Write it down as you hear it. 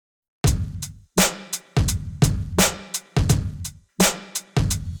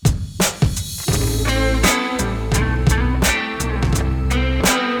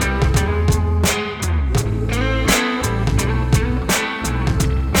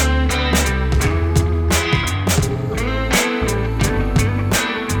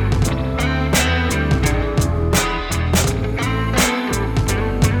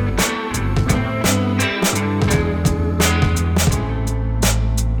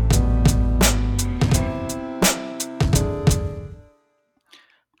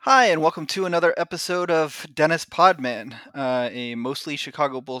Hi, and welcome to another episode of Dennis Podman, a mostly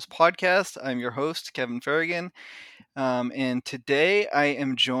Chicago Bulls podcast. I'm your host, Kevin Farragon, and today I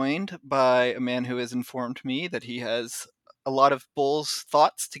am joined by a man who has informed me that he has a lot of Bulls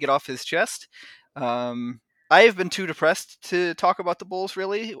thoughts to get off his chest. I have been too depressed to talk about the Bulls,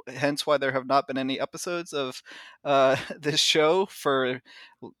 really, hence why there have not been any episodes of this show for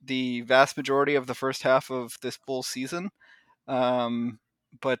the vast majority of the first half of this Bulls season. Um,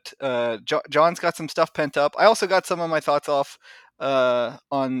 but John's got some stuff pent up. I also got some of my thoughts off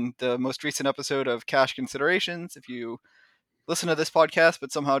on the most recent episode of Cash Considerations. If you listen to this podcast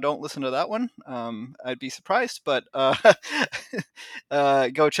but somehow don't listen to that one, I'd be surprised. But go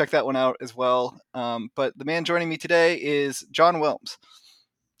check that one out as well. But the man joining me today is John Wilms.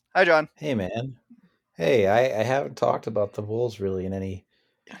 Hi, John. Hey, man. Hey, I haven't talked about the Bulls really in any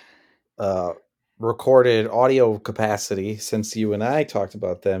uh, recorded audio capacity since you and I talked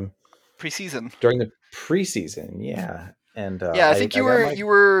about them Preseason. during the preseason. Yeah, and Yeah, I think I you got were my you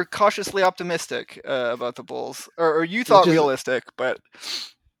were cautiously optimistic about the Bulls, or you thought which is realistic, but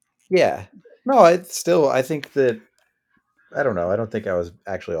yeah. No, it's still I think that I don't know. I don't think I was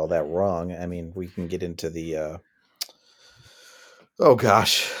actually all that wrong. I mean, we can get into the oh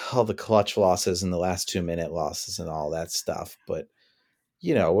gosh, all the clutch losses and the last 2 minute losses and all that stuff, but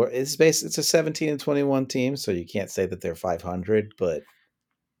it's a 17-21 team, so you can't say that they're 500, but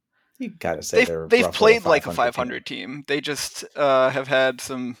you gotta say they're they've roughly a played like a 500 team. 500 team. They just have had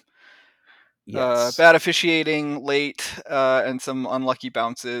some Yes. bad officiating late and some unlucky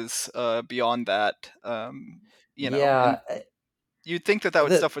bounces beyond that. And Yeah, you'd think that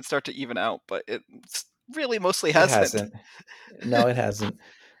the stuff would start to even out, but it really mostly it hasn't. hasn't. No, it hasn't.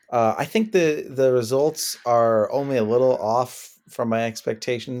 I think the results are only a little off from my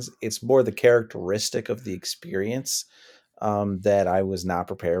expectations. It's more the characteristic of the experience that I was not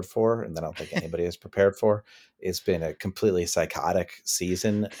prepared for, and that I don't think anybody is prepared for. It's been a completely psychotic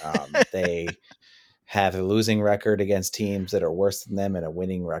season. They have a losing record against teams that are worse than them and a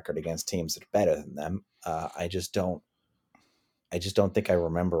winning record against teams that are better than them. I just don't think I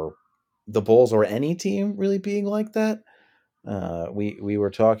remember the Bulls or any team really being like that. We were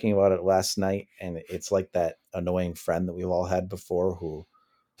talking about it last night, and it's like that annoying friend that we've all had before,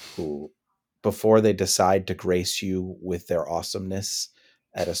 who before they decide to grace you with their awesomeness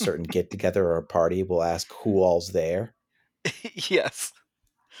at a certain get together or a party, will ask who all's there. Yes.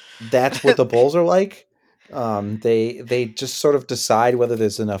 That's what the Bulls are like. They just sort of decide whether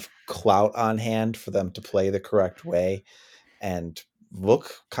there's enough clout on hand for them to play the correct way and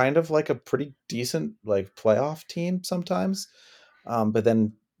look kind of like a pretty decent like playoff team sometimes. But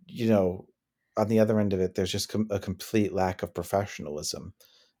then you know, on the other end of it, there's just a complete lack of professionalism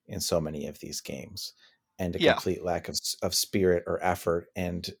in so many of these games, and a Yeah. complete lack of spirit or effort.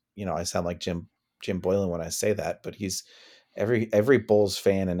 And I sound like Jim Boylan when I say that, but he's every Bulls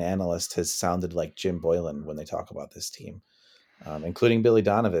fan and analyst has sounded like Jim Boylan when they talk about this team, including Billy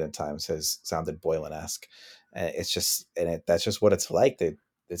Donovan at times has sounded Boylan-esque. It's just, that's just what it's like.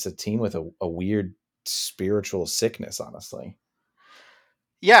 It's a team with a weird spiritual sickness, honestly.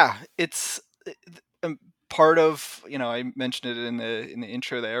 Yeah, it's part of, I mentioned it in the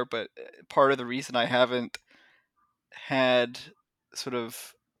intro there, but part of the reason I haven't had sort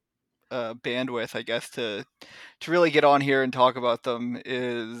of bandwidth, I guess, to really get on here and talk about them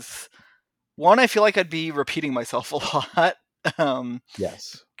is one. I feel like I'd be repeating myself a lot, um,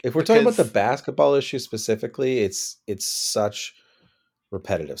 Yes. If we're talking about the because basketball issue specifically, it's such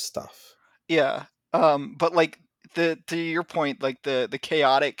repetitive stuff. yeah, but like the to your point, like the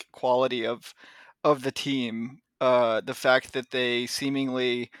chaotic quality of the team, the fact that they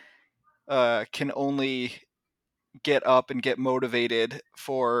seemingly can only get up and get motivated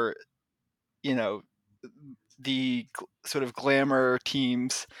for you know the sort of glamour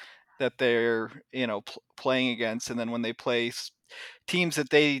teams that they're playing against, and then when they play teams that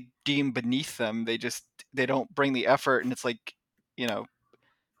they deem beneath them, they don't bring the effort, and it's like you know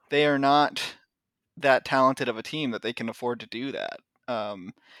they are not that talented of a team that they can afford to do that.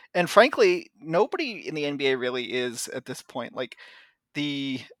 Um, and frankly, nobody in the NBA really is at this point. Like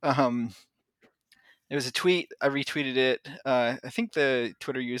the there was a tweet, I retweeted it. I think the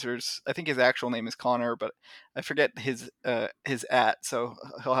Twitter users, I think his actual name is Connor, but I forget his at, so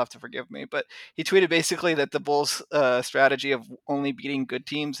he'll have to forgive me. But he tweeted basically that the Bulls' strategy of only beating good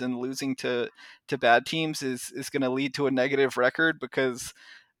teams and losing to bad teams is going to lead to a negative record because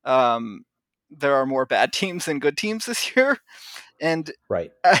um, there are more bad teams than good teams this year. And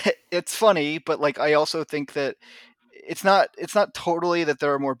Right. it's funny, but like I also think that it's not totally that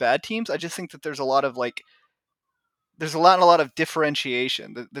there are more bad teams. I just think that there's a lot of like there's a lot of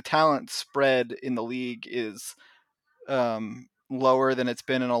differentiation. The talent spread in the league is lower than it's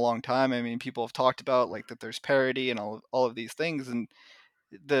been in a long time. I mean, people have talked about like that there's parity and all of these things, and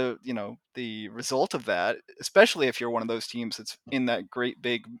the result of that, especially if you're one of those teams that's in that great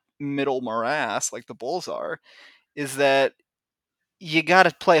big middle morass like the Bulls are, is that you got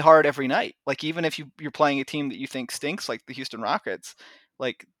to play hard every night. Like even if you're playing a team that you think stinks, like the Houston Rockets,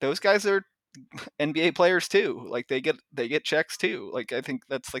 like those guys are NBA players too. Like they get checks too. Like I think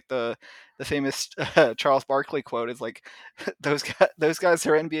that's like the famous Charles Barkley quote is like those guys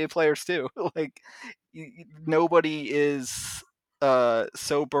are NBA players too. Like nobody is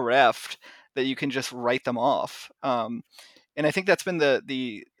so bereft that you can just write them off. And I think that's been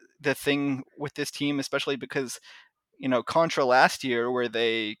the thing with this team, especially because contra last year where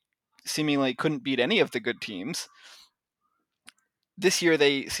they seemingly couldn't beat any of the good teams. This year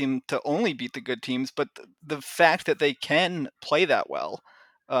they seem to only beat the good teams, but the fact that they can play that well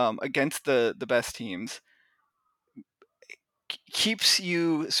against the best teams keeps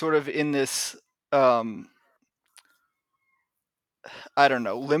you sort of in this I don't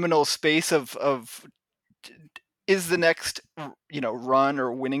know, liminal space of is the next run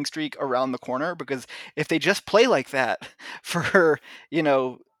or winning streak around the corner, because if they just play like that for you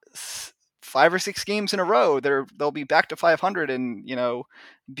know 5 or 6 games in a row, they'll be back to 500 and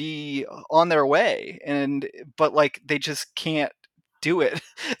be on their way. And but like they just can't do it.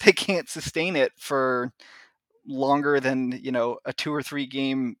 They can't sustain it for longer than a 2 or 3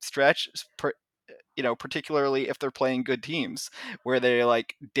 game stretch, particularly if they're playing good teams where they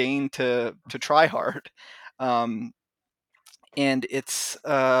like deign to try hard. um and it's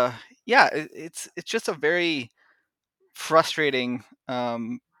yeah, it's just a very frustrating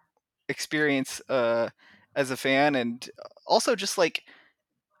experience as a fan. And also just like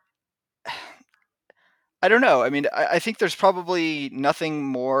I don't know, I mean, I think there's probably nothing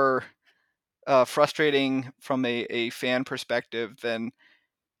more frustrating from a fan perspective than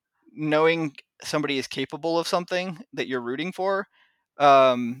knowing somebody is capable of something that you're rooting for,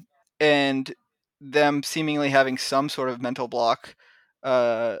 um, and them seemingly having some sort of mental block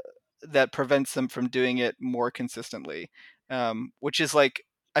uh, that prevents them from doing it more consistently. Which is like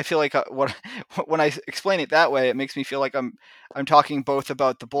I feel like what when I explain it that way, it makes me feel like I'm talking both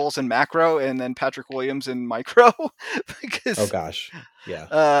about the Bulls in macro and then Patrick Williams in micro, Oh because gosh, yeah.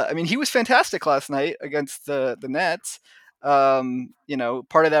 I mean, he was fantastic last night against the Nets.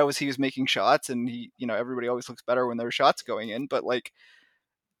 Part of that was he was making shots, and everybody always looks better when there are shots going in. But like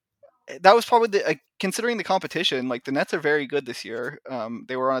that was probably considering the competition. Like the Nets are very good this year.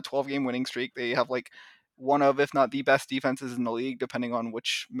 They were on a 12-game winning streak. They have like one of, if not the best defenses in the league, depending on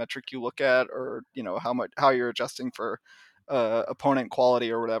which metric you look at, or how you're adjusting for opponent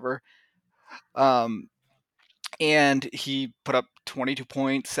quality or whatever. Um, and he put up 22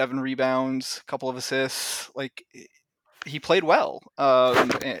 points, 7 rebounds, a couple of assists. Like he played well,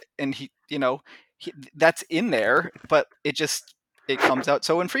 and that's in there, but it comes out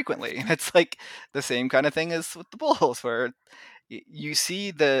so infrequently. It's like the same kind of thing as with the Bulls, where you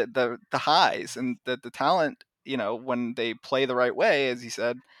see the highs and the talent. When they play the right way, as you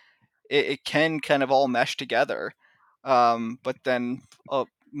said, it can kind of all mesh together. But then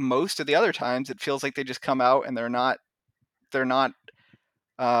most of the other times, it feels like they just come out and they're not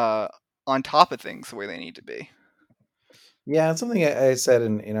uh, on top of things the way they need to be. Yeah, and something I said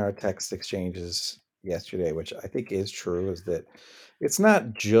in our text exchanges yesterday, which I think is true, is that it's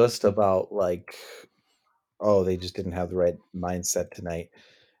not just about like, oh, they just didn't have the right mindset tonight.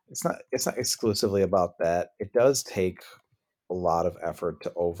 It's not exclusively about that. It does take a lot of effort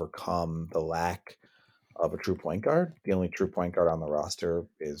to overcome the lack of a true point guard. The only true point guard on the roster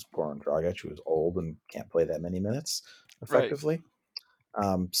is Goran Dragic, who is old and can't play that many minutes Right. effectively.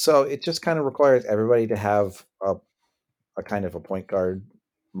 So it just kind of requires everybody to have a kind of a point guard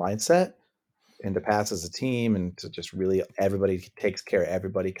mindset and to pass as a team and to just really everybody takes care of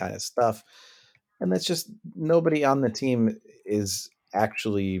everybody kind of stuff. And that's just nobody on the team is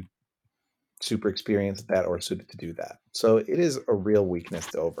actually super experienced at that or suited to do that. So it is a real weakness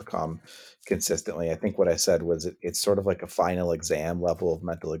to overcome consistently. I think what I said was it's sort of like a final exam level of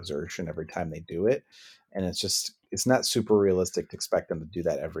mental exertion every time they do it. And it's not super realistic to expect them to do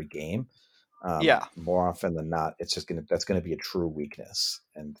that every game. Yeah. More often than not, that's gonna be a true weakness,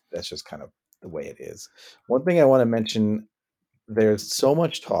 and that's just kind of the way it is. One thing I want to mention: there's so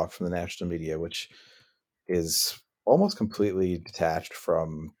much talk from the national media, which is almost completely detached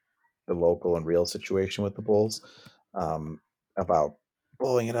from the local and real situation with the Bulls, um, about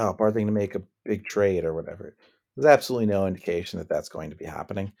blowing it up. Are they going to make a big trade or whatever? There's absolutely no indication that that's going to be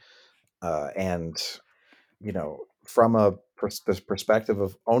happening. And you know, from a perspective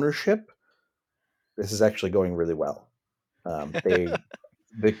of ownership, this is actually going really well. They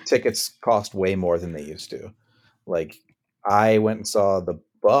the tickets cost way more than they used to. Like, I went and saw the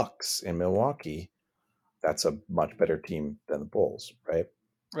Bucks in Milwaukee. That's a much better team than the Bulls, right?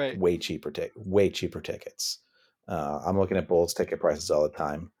 Right. Way cheaper tickets. I'm looking at Bulls ticket prices all the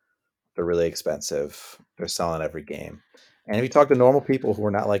time. They're really expensive. They're selling every game. And if you talk to normal people who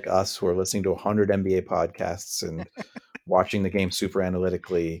are not like us, who are listening to 100 NBA podcasts and watching the game super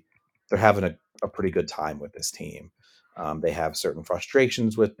analytically, they're having a pretty good time with this team. They have certain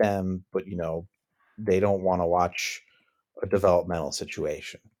frustrations with them, but they don't want to watch a developmental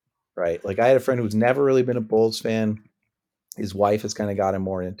situation, right? Like, I had a friend who's never really been a Bulls fan. His wife has kind of got him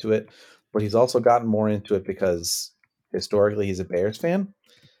more into it, but he's also gotten more into it because historically he's a Bears fan,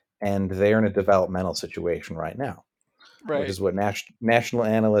 and they're in a developmental situation right now, which Right. is what national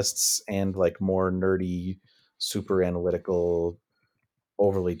analysts and like more nerdy, super analytical,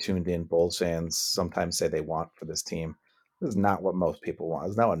 overly tuned in Bulls fans sometimes say they want for this team. This is not what most people want.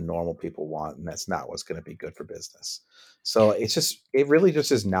 It's not what normal people want, and that's not what's going to be good for business. So it really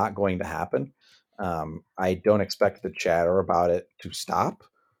just is not going to happen. I don't expect the chatter about it to stop,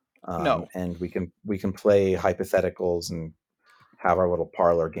 No. and we can play hypotheticals and have our little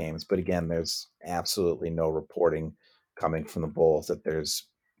parlor games. But again, there's absolutely no reporting coming from the Bulls that there's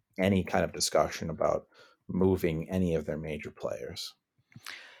any kind of discussion about moving any of their major players.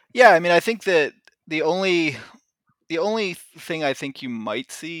 Yeah, I mean, I think that the only the only thing I think you might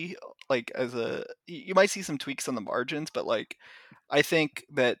see, like, as a you might see some tweaks on the margins, but like I think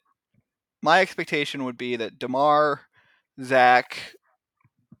that my expectation would be that DeMar, Zach,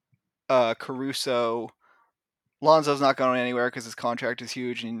 Caruso, Lonzo's not going anywhere because his contract is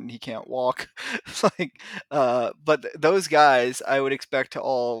huge and he can't walk. It's like, but those guys I would expect to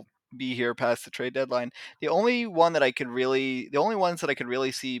all be here past the trade deadline. The only ones that I could really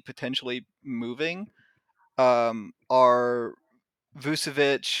see potentially moving, are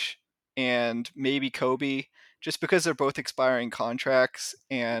Vucevic and maybe Kobe, just because they're both expiring contracts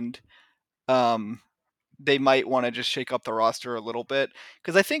and um, they might want to just shake up the roster a little bit.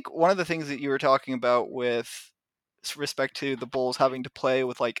 Because I think one of the things that you were talking about with respect to the Bulls having to play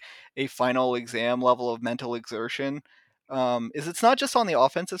with like a final exam level of mental exertion, is it's not just on the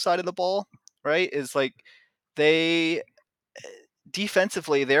offensive side of the ball, right? Is like they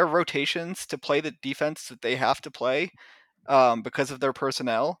defensively, their rotations to play the defense that they have to play, because of their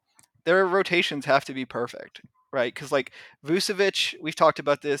personnel, their rotations have to be perfect, right? Because like Vucevic, we've talked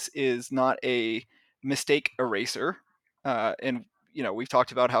about this, is not a mistake eraser, and we've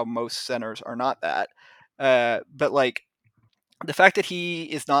talked about how most centers are not that, but like the fact that he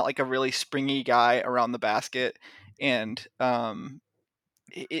is not like a really springy guy around the basket, and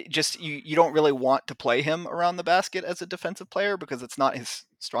it just you don't really want to play him around the basket as a defensive player because it's not his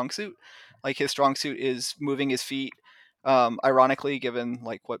strong suit. Like his strong suit is moving his feet. Ironically, given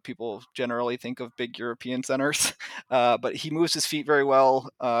like what people generally think of big European centers, but he moves his feet very well,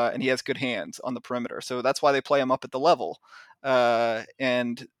 and he has good hands on the perimeter. So that's why they play him up at the level,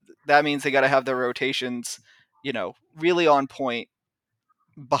 and that means they got to have their rotations, really on point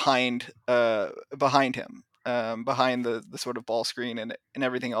behind him, behind the sort of ball screen and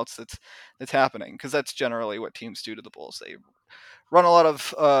everything else that's happening, because that's generally what teams do to the Bulls. They run a lot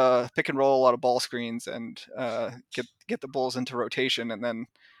of pick and roll, a lot of ball screens, and get the Bulls into rotation, and then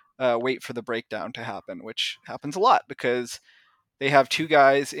wait for the breakdown to happen, which happens a lot because they have two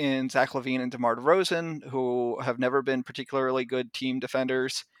guys in Zach LaVine and DeMar DeRozan who have never been particularly good team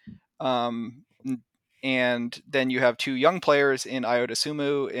defenders. Um, and then you have two young players in Iota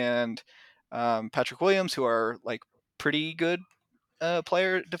Sumu and Patrick Williams, who are like pretty good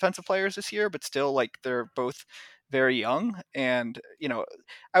defensive players this year, but still like they're both very young. And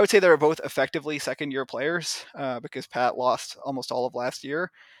I would say they're both effectively second year players, because Pat lost almost all of last year.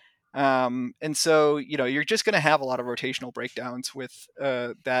 And so you're just going to have a lot of rotational breakdowns with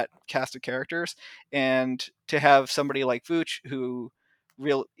that cast of characters, and to have somebody like Vooch, who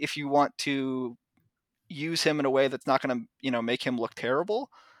real if you want to use him in a way that's not going to make him look terrible,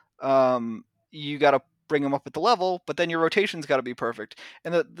 you got to bring him up at the level, but then your rotation's got to be perfect.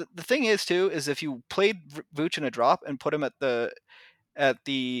 And the thing is too is if you played Vooch in a drop and put him at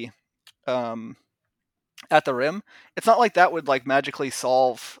the um at the rim, it's not like that would like magically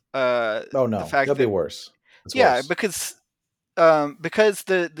solve Oh the no, it'll fact be that, worse. It's yeah, worse. because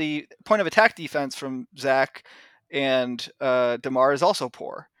the point of attack defense from Zach and Demar is also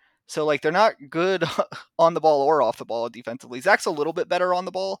poor. So like they're not good on the ball or off the ball defensively. Zach's a little bit better on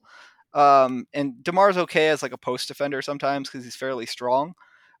the ball, and Demar's okay as like a post defender sometimes because he's fairly strong.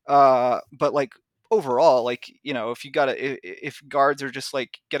 But like overall, like, if you got if guards are just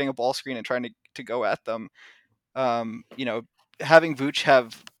like getting a ball screen and trying to go at them, you know, having Vooch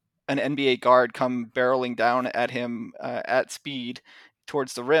have an NBA guard come barreling down at him at speed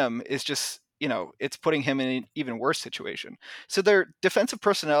towards the rim is just, it's putting him in an even worse situation. So their defensive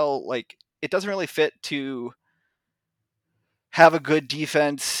personnel, like, it doesn't really fit to have a good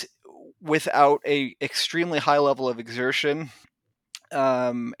defense without a extremely high level of exertion,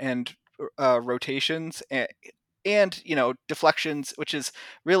 and rotations, and deflections, which is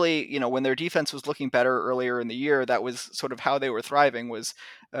really, when their defense was looking better earlier in the year, that was sort of how they were thriving, was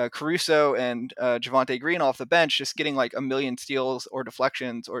Caruso and Javante Green off the bench just getting like a million steals or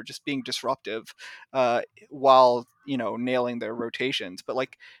deflections or just being disruptive, while nailing their rotations. But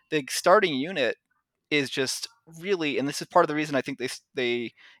like the starting unit is just really, and this is part of the reason I think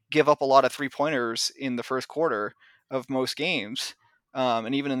they give up a lot of 3-pointers in the first quarter of most games,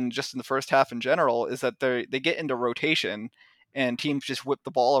 and even just in the first half in general, is that they get into rotation and teams just whip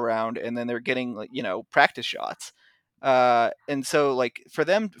the ball around, and then they're getting, like, practice shots, and so like for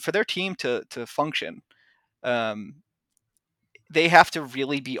their team to function, um, they have to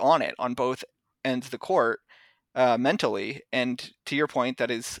really be on it on both ends of the court, mentally. And to your point,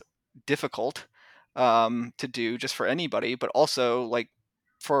 that is difficult, to do just for anybody, but also like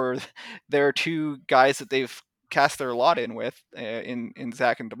for their two guys that they've cast their lot in with, in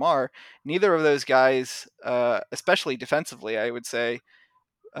Zach and Demar. Neither of those guys, especially defensively, I would say,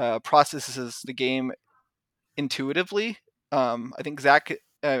 processes the game intuitively. I think Zach,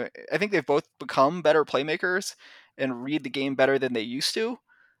 I think they've both become better playmakers and read the game better than they used to.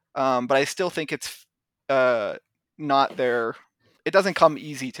 But I still think it's uh, not their. It doesn't come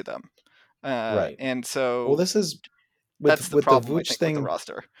easy to them, Right. and Well, so this is that's the with the problem, I Vooch think, with the thing.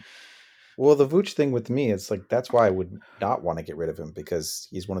 roster. Well, the Vooch thing with me, it's like that's why I would not want to get rid of him, because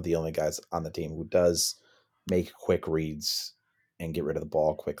he's one of the only guys on the team who does make quick reads and get rid of the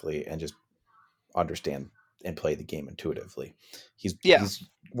ball quickly and just understand and play the game intuitively. He's Yeah, he's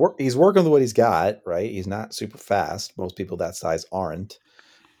he's working with what he's got, right? He's not super fast. Most people that size aren't.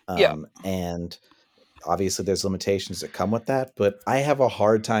 yeah, And obviously there's limitations that come with that, but I have a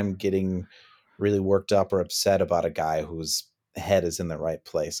hard time getting really worked up or upset about a guy whose head is in the right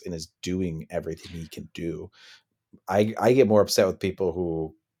place and is doing everything he can do. I get more upset with people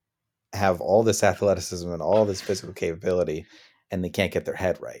who have all this athleticism and all this physical capability and they can't get their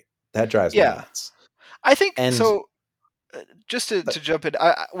head right. That drives me yeah. nuts. I think And so. Just to jump in,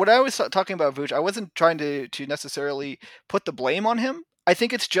 when I was talking about Vooch, I wasn't trying to necessarily put the blame on him. I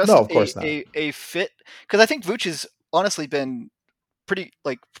think it's no, just of course not. a fit, because I think Vooch has honestly been pretty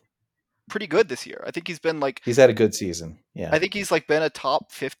like pretty good this year. I think he's been like He's had a good season. Yeah. I think he's like been a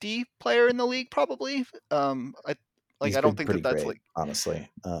top 50 player in the league probably. He's I don't been think pretty that that's great, like, honestly.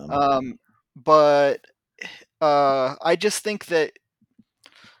 but I just think that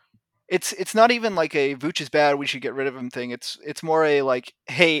it's not even like a Vooch is bad, we should get rid of him thing. It's more a like,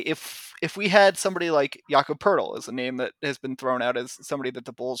 hey, if we had somebody like Jakob Pertl, is a name that has been thrown out as somebody that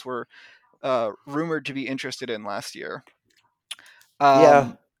the Bulls were rumored to be interested in last year. Yeah.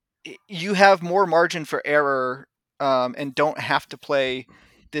 Um, you have more margin for error, and don't have to play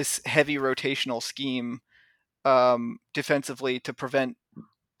this heavy rotational scheme, defensively, to prevent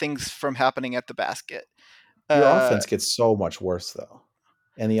things from happening at the basket. Your Uh, offense gets so much worse though.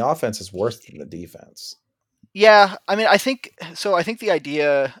 And the offense is worse than the defense. yeah, I mean, I think so. I think the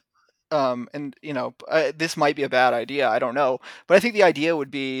idea, and this might be a bad idea, I don't know, but I think the idea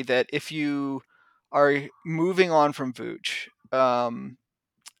would be that if you are moving on from Vooch,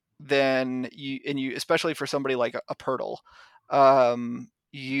 then you especially for somebody like a Pirtle,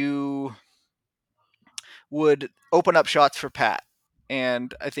 you would open up shots for Pat.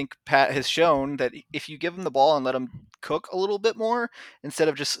 And I think Pat has shown that if you give him the ball and let him cook a little bit more, instead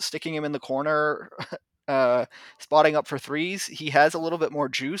of just sticking him in the corner, uh, spotting up for threes, he has a little bit more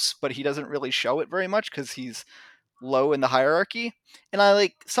juice, but he doesn't really show it very much because he's low in the hierarchy. And I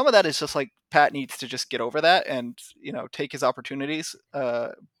like some of that is just like Pat needs to just get over that and take his opportunities,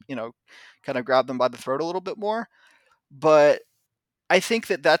 you know, kind of grab them by the throat a little bit more. But I think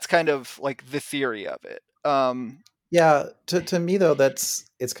that that's kind of like the theory of it. Yeah, to me though,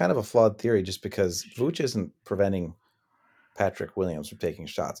 it's kind of a flawed theory just because Vooch isn't preventing Patrick Williams from taking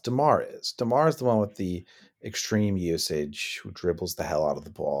shots. DeMar is. DeMar is the one with the extreme usage who dribbles the hell out of the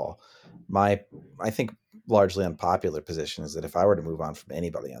ball. My I think largely unpopular position is that if I were to move on from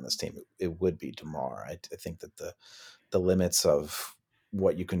anybody on this team, it would be DeMar. I think that the limits of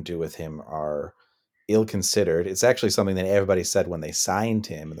what you can do with him are ill considered. It's actually something that everybody said when they signed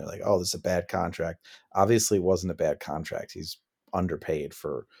him, and they're like, "Oh, this is a bad contract." Obviously, it wasn't a bad contract. He's underpaid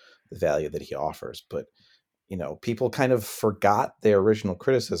for the value that he offers. But people kind of forgot their original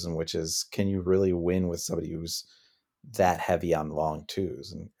criticism, which is, can you really win with somebody who's that heavy on long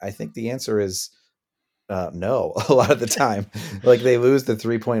twos? And I think the answer is no. A lot of the time, like, they lose the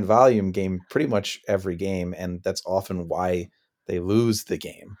 3-point volume game pretty much every game, and that's often why they lose the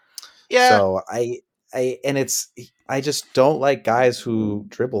game. Yeah, So I just don't like guys who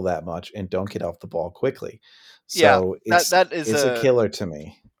dribble that much and don't get off the ball quickly. yeah. So That is it's a a killer to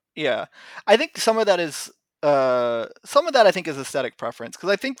me. yeah. I think some of that I think is aesthetic preference,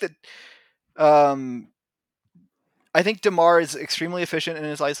 because um I think DeMar is extremely efficient in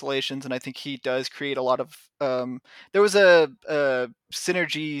his isolations, and I think he does create a lot of. There was a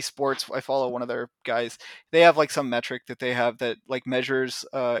Synergy Sports. I follow one of their guys. They have like some metric that they have that like measures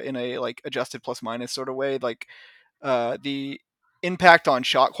in a like adjusted plus minus sort of way, like the impact on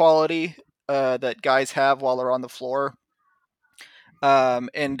shot quality that guys have while they're on the floor.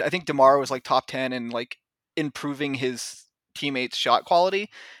 And I think DeMar was like top 10 in like improving his teammates' shot quality.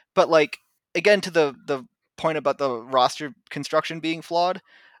 But like again, to the point about the roster construction being flawed,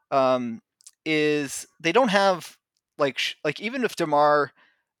 um, is they don't have like even if DeMar,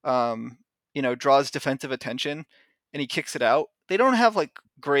 um, draws defensive attention and he kicks it out, they don't have like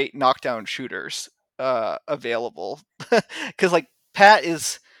great knockdown shooters available because like Pat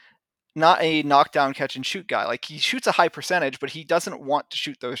is not a knockdown catch and shoot guy. Like, he shoots a high percentage, but he doesn't want to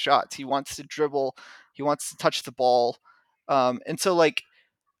shoot those shots. He wants to dribble. He wants to touch the ball. And so like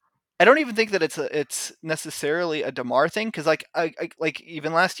I don't even think that it's necessarily a DeMar thing, because like I like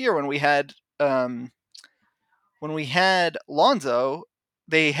even last year when we had Lonzo,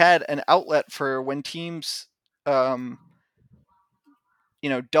 they had an outlet for when teams um,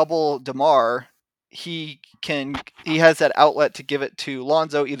 double DeMar. He has that outlet to give it to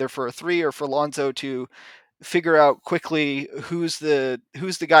Lonzo either for a three or for Lonzo to figure out quickly who's the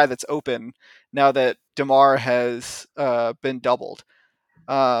guy that's open now that DeMar has been doubled.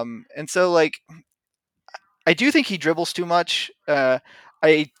 And so like I do think he dribbles too much.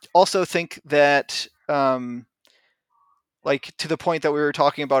 I also think that like to the point that we were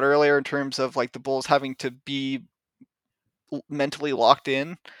talking about earlier in terms of like the Bulls having to be mentally locked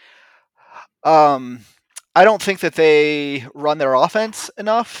in. Um, I don't think that they run their offense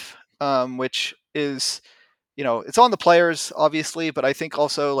enough, which is it's on the players obviously, but I think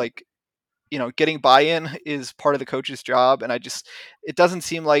also like getting buy-in is part of the coach's job, and it doesn't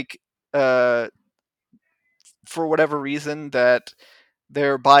seem like uh, for whatever reason that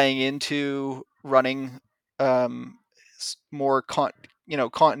they're buying into running um, more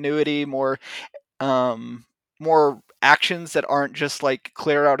continuity, um, more actions that aren't just like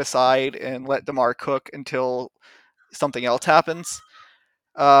clear out a side and let DeMar cook until something else happens.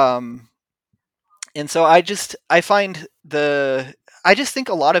 Um, and so I just think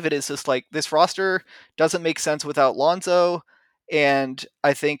a lot of it is just like this roster doesn't make sense without Lonzo, and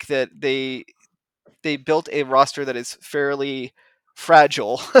I think that they built a roster that is fairly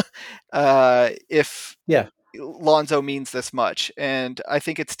fragile if Yeah. Lonzo means this much. And I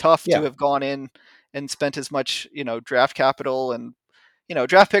think it's tough to Yeah. have gone in and spent as much draft capital. And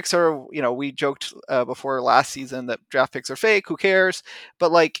draft picks are, we joked before last season that draft picks are fake, who cares?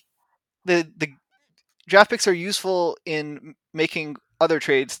 But like the draft picks are useful in making other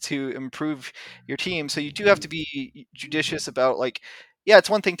trades to improve your team. So you do have to be judicious about like, yeah, it's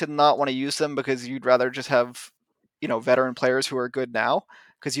one thing to not want to use them because you'd rather just have, veteran players who are good now,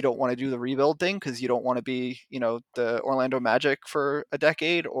 because you don't want to do the rebuild thing, because you don't want to be, the Orlando Magic for a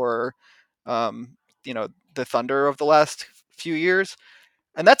decade, or, um, the Thunder of the last few years.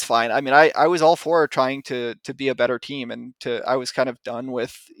 And that's fine. I mean, I was all for trying to be a better team, and I was kind of done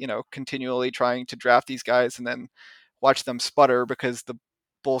with continually trying to draft these guys and then watch them sputter because the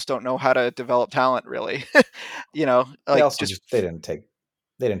Bulls don't know how to develop talent really. They Like also just just they didn't take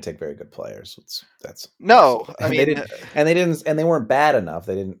very good players. That's also no. I and they mean, didn't and they didn't and they weren't bad enough.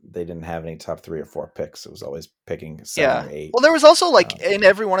 They didn't have any top 3 or 4 picks. It was always picking 7 yeah. or 8. Well, there was also like Um, in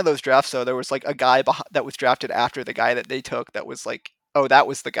every one of those drafts, though, there was like a guy that was drafted after the guy that they took that was like, oh, that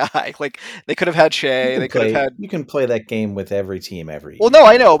was the guy. Like they could have had you Shea, can they could have play had. you can play that game with every team every Well, no,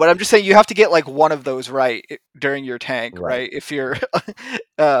 year. I know, but I'm just saying you have to get like one of those right during your tank, Right. right? If you're,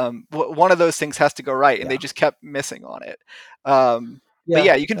 one of those things has to go right, and they Yeah. just kept missing on it. But Yeah.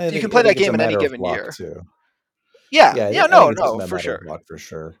 yeah, you can I you can think play I that think it's a game in any matter of given luck year. too. Yeah, Yeah, yeah, I no, think it's just no, a for matter of sure. luck for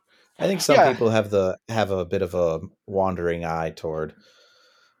sure. I think some Yeah, people have a bit of a wandering eye toward,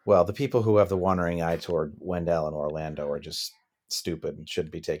 well, the people who have the wandering eye toward Wendell and Orlando are just stupid and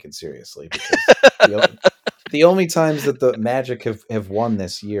shouldn't be taken seriously, because the only times that the Magic have won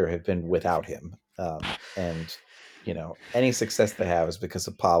this year have been without him. And any success they have is because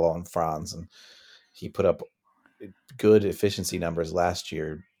of Paulo and Franz, and he put up good efficiency numbers last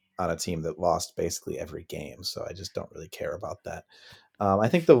year on a team that lost basically every game. So I just don't really care about that. I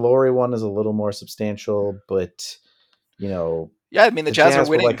think the Laurie one is a little more substantial, but you know, Yeah, I mean the the Jazz are Jazz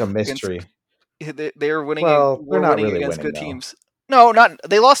were winning like a against mystery. they are winning. Well, they're We're not winning really against winning good though. teams. No, not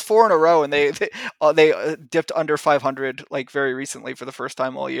they lost four in a row, and they dipped under 500 like very recently for the first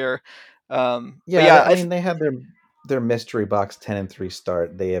time all year. But Yeah, yeah, I mean they had their mystery box 10-3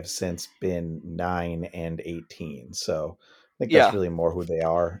 start. They have since been 9-18. So I think that's yeah, really more who they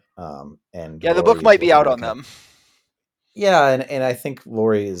are. And yeah. The book Laurie is might be looking out on like a them. yeah, and I think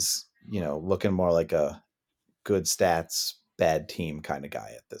Laurie is looking more like a good stats, bad team kind of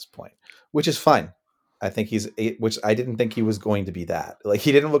guy at this point, which is fine. I think which I didn't think he was going to be that. Like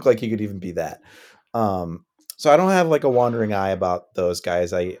he didn't look like he could even be that. Um, so I don't have like a wandering eye about those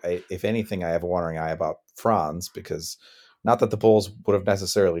guys. If anything, I have a wandering eye about Franz because not that the Bulls would have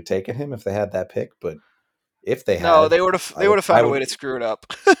necessarily taken him if they had that pick, but if they No, had, they would have I found a way would, to screw it up.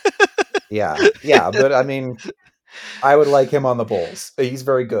 yeah, yeah. But I mean, I would like him on the Bulls. He's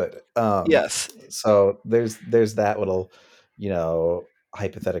very good. Yes. So there's that little,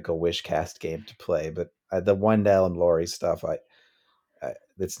 hypothetical wish cast game to play. But the Wendell and Laurie stuff,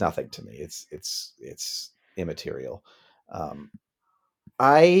 it's nothing to me. It's immaterial. Um,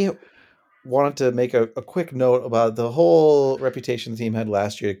 I wanted to make a quick note about the whole reputation the team had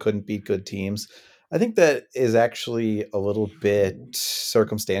last year. It couldn't beat good teams. I think that is actually a little bit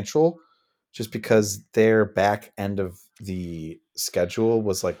circumstantial, just because their back end of the schedule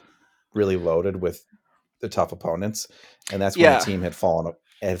was like really loaded with the tough opponents, and that's when the Yeah. team had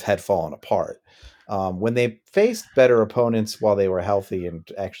fallen apart. When they faced better opponents while they were healthy and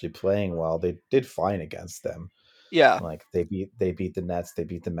actually playing well, they did fine against them. Yeah. Like they beat the Nets, they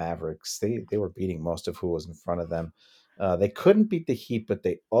beat the Mavericks. They were beating most of who was in front of them. They couldn't beat the Heat, but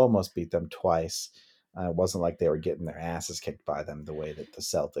they almost beat them twice. It wasn't like they were getting their asses kicked by them the way that the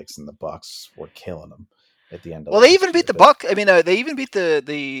Celtics and the Bucks were killing them at the end of Well, they even last beat year. the But Buck. I mean, they even beat the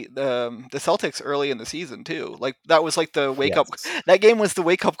Celtics early in the season too. Like that was like the wake up. yes, That game was the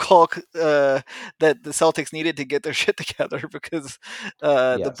wake up call that the Celtics needed to get their shit together because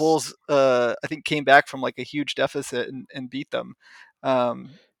the yes, Bulls I think came back from like a huge deficit and beat them.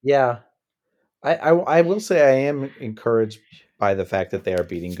 Um, yeah. I will say I am encouraged by the fact that they are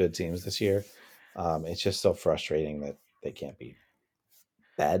beating good teams this year. It's just so frustrating that they can't beat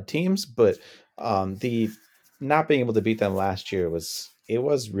bad teams, but the not being able to beat them last year was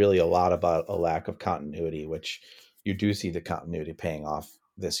really a lot about a lack of continuity, which you do see the continuity paying off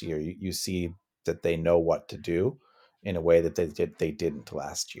this year. You see that they know what to do in a way that they didn't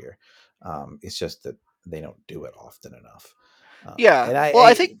last year. It's just that they don't do it often enough. yeah. And Well,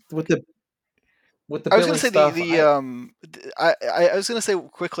 I think with the I was going Billy to say stuff, I was going to say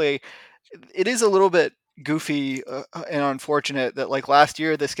quickly it is a little bit goofy and unfortunate that like last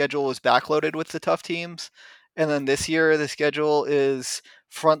year the schedule was backloaded with the tough teams, and then this year the schedule is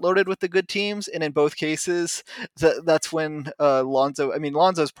front loaded with the good teams, and in both cases that's when Lonzo. I mean,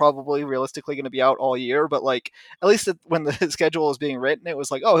 Lonzo's probably realistically going to be out all year, but like at least when the schedule was being written, it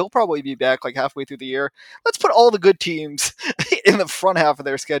was like, oh, he'll probably be back like halfway through the year. Let's put all the good teams in the front half of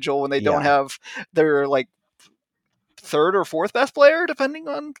their schedule when they don't yeah, have their like third or fourth best player, depending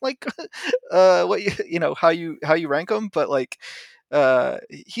on like what how you rank him. But like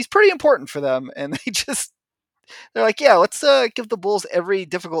he's pretty important for them, and they're like, yeah, let's give the Bulls every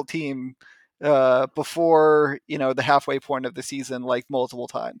difficult team before the halfway point of the season, like multiple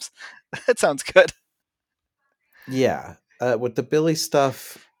times. That sounds good. yeah. With the Billy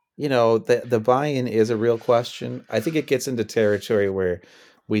stuff, the buy-in is a real question. I think it gets into territory where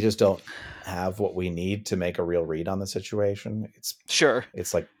we just don't have what we need to make a real read on the situation. It's Sure.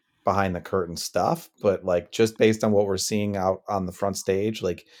 it's like behind the curtain stuff, but like just based on what we're seeing out on the front stage,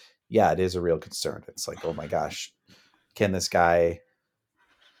 like yeah, it is a real concern. It's like, oh my gosh, can this guy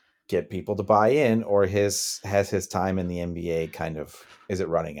get people to buy in, or has his time in the NBA kind of, is it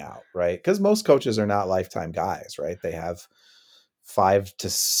running out, right? Because most coaches are not lifetime guys, right? They have 5 to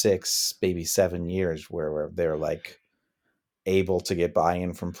 6, maybe 7 years where they're like able to get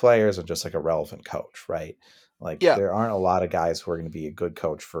buy-in from players and just like a relevant coach, right? Like Yeah. there aren't a lot of guys who are going to be a good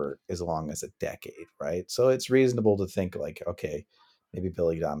coach for as long as a decade, right? So it's reasonable to think like, okay, maybe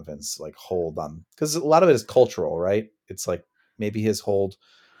Billy Donovan's like hold on, because a lot of it is cultural, right? It's like maybe his hold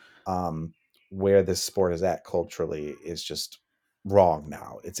um, where this sport is at culturally is just wrong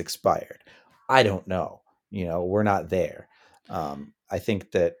now. It's expired. I don't know. We're not there. I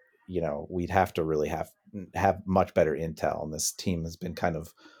think that we'd have to really have much better intel, and this team has been kind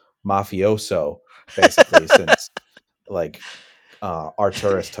of mafioso basically since. like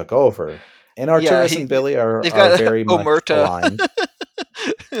Arturis took over, and Yeah, Arturis and Billy they've are got very much Omerta. aligned.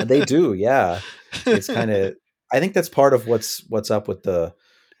 They do, yeah. It's kind of, I think that's part of what's up with the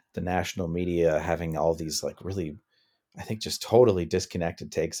national media having all these like really, I think, just totally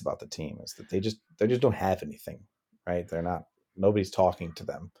disconnected takes about the team, is that they just don't have anything, right? They're not, nobody's talking to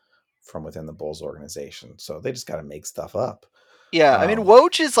them from within the Bulls organization, so they just got to make stuff up. Yeah, I mean, Um,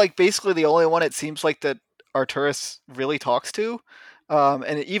 Woj is like basically the only one it seems like that Arturis really talks to,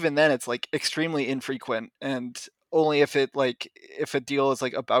 and even then, it's like extremely infrequent, and only if a deal is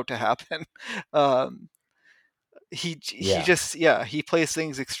like about to happen. Um, he yeah, just he plays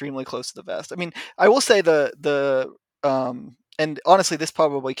things extremely close to the vest. I mean, I will say and honestly, this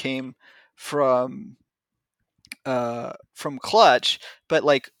probably came from Clutch, but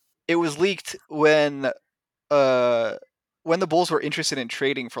like it was leaked uh when the Bulls were interested in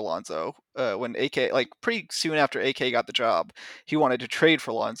trading for Lonzo, when AK, like pretty soon after AK got the job, he wanted to trade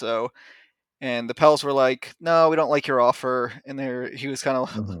for Lonzo, and the Pels were like, "No, we don't like your offer." And he was kind of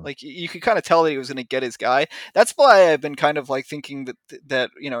hmm, like, you could kind of tell that he was going to get his guy. That's why I've been kind of like thinking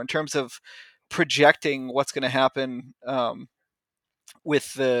that in terms of projecting what's going to happen,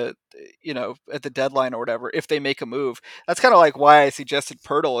 with the at the deadline or whatever, if they make a move, that's kind of like why I suggested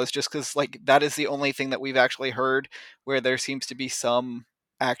Pirtle, is just because like that is the only thing that we've actually heard where there seems to be some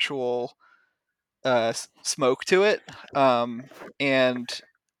actual smoke to it. And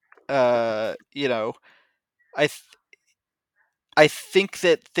you know I th- I think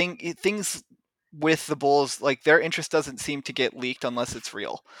that things with the Bulls, like their interest doesn't seem to get leaked unless it's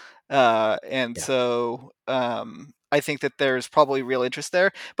real. And yeah, so I think that there's probably real interest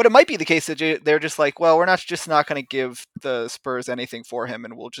there, but it might be the case that they're just like, well, we're not going to give the Spurs anything for him,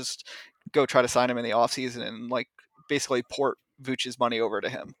 and we'll just go try to sign him in the offseason and like basically port Vooch's money over to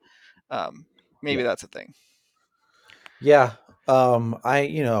him. Maybe yeah, that's a thing. yeah. I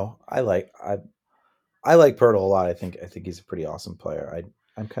you know I like Pirtle a lot. I think he's a pretty awesome player.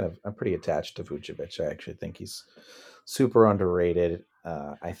 I'm pretty attached to Vucevic. I actually think he's super underrated.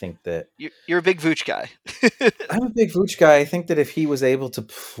 I think that You're a big Vooch guy. I'm a big Vooch guy. I think that if he was able to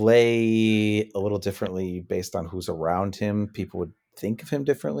play a little differently based on who's around him, people would think of him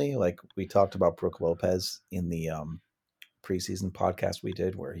differently. Like we talked about Brooke Lopez in the preseason podcast we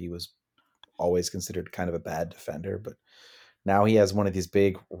did, where he was always considered kind of a bad defender, but now he has one of these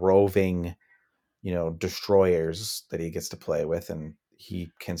big roving, destroyers that he gets to play with, and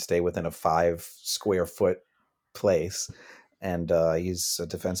he can stay within a 5 square foot place. And he's a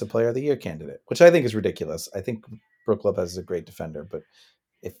defensive player of the year candidate, which I think is ridiculous. I think Brook Lopez is a great defender, but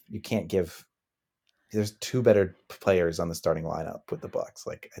if you can't give, there's two better players on the starting lineup with the Bucks.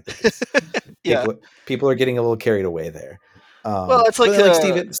 Like I think it's Yeah. people are getting a little carried away there. Well, it's But like then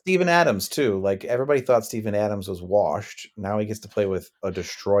like Steven Adams too. Like everybody thought Steven Adams was washed. Now he gets to play with a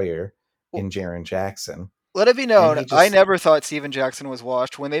destroyer in Jaren Jackson, let it be and known, he I just never thought Steven Jackson was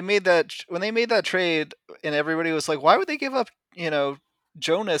washed when they made that trade, and everybody was like, "Why would they give up,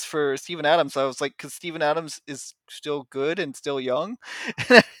 Jonas for Steven Adams?" I was like, "Because Steven Adams is still good and still young."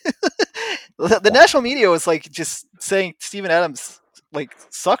 The yeah, national media was like just saying Steven Adams like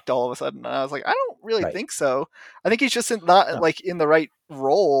sucked all of a sudden, and I was like, "I don't really right. think so. I think he's just not No, like in the right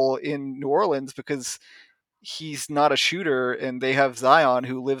role in New Orleans because." He's not a shooter, and they have Zion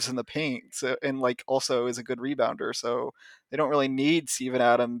who lives in the paint, so, and like also is a good rebounder, so they don't really need Steven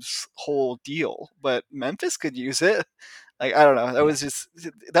Adams' whole deal. But Memphis could use it. Like I don't know, yeah,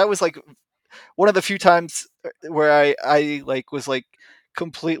 that was like one of the few times where I like was like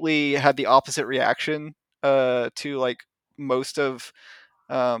completely had the opposite reaction to like most of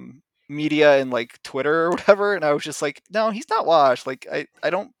media and like Twitter or whatever, and I was just like, no, he's not washed. Like I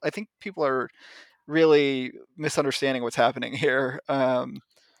think people are really misunderstanding what's happening here.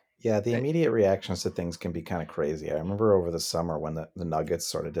 yeah. The Eh, immediate reactions to things can be kind of crazy. I remember over the summer when the Nuggets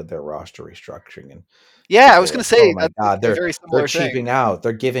sort of did their roster restructuring, and yeah, I people was were going to like, "Oh say my that's god, a they're very they're similar thing. cheaping out,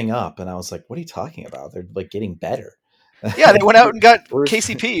 they're giving up," and I was like, "What are you talking about? They're like getting better." Yeah, they went out and got Bruce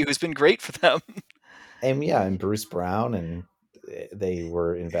KCP, who's been great for them. and yeah, and Bruce Brown, and they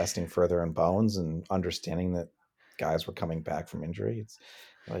were investing further in Bones and understanding that guys were coming back from injury. It's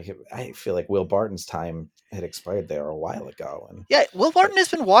like I feel like Will Barton's time had expired there a while ago, and Yeah, Will but Barton has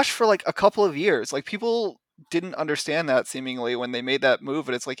been washed for like a couple of years. Like people didn't understand that seemingly when they made that move,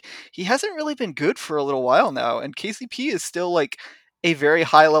 but it's like he hasn't really been good for a little while now, and KCP is still like a very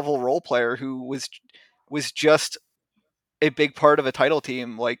high level role player who was just a big part of a title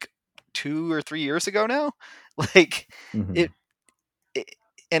team like 2 or 3 years ago now. Like it mhm,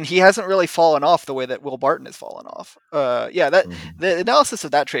 and he hasn't really fallen off the way that Will Barton has fallen off. Yeah, that mhm. the analysis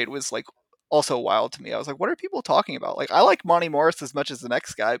of that trade was like also wild to me. I was like, what are people talking about? Like, I like Monty Morris as much as the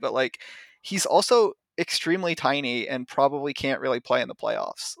next guy, but like, he's also extremely tiny and probably can't really play in the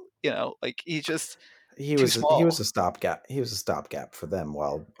playoffs. Like he's just too he small. was a stopgap. He was a stopgap for them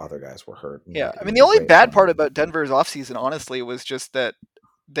while other guys were hurt and Yeah, I making mean, the only great bad runs. part about Denver's offseason, honestly, was just that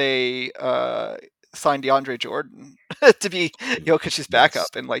they signed DeAndre Jordan to be Jokic's Yes,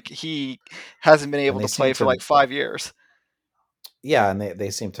 backup, and like he hasn't been and able they to seem play for to, like 5 years. yeah, and they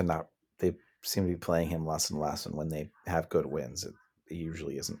seem to not. They seem to be playing him less and less, and when they have good wins, it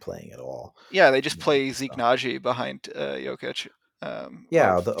usually isn't playing at all. Yeah, they just You know, play Zeke so Naji behind Jokic, or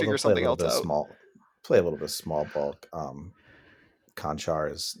yeah, they'll figure play a something little else bit of out. small, play a little bit of small bulk.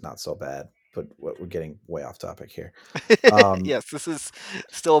 Conchar is not so bad, but we're getting way off topic here. Um, Yes, this is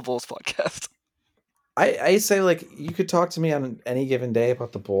still a Bulls podcast. I say like you could talk to me on any given day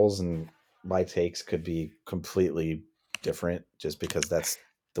about the Bulls, and my takes could be completely different just because that's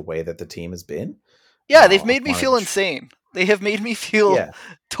the way that the team has been. Yeah, they've I made me wanted feel to, insane. They have made me feel yeah,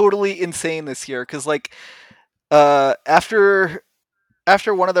 totally insane this year because like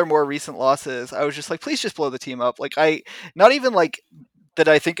after one of their more recent losses, I was just like, please just blow the team up. Like not even like that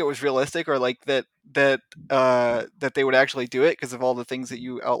I think it was realistic or like that they would actually do it because of all the things that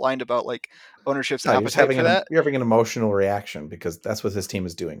you outlined about like ownership's no, you're just appetite having for that. you're having an emotional reaction because that's what this team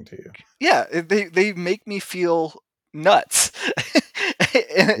is doing to you. Yeah, they make me feel nuts.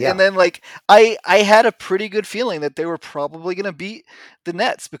 And Yeah, then like I had a pretty good feeling that they were probably going to beat the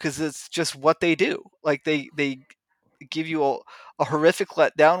Nets because it's just what they do. Like they give you a horrific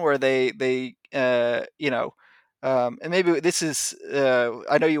letdown where and maybe this is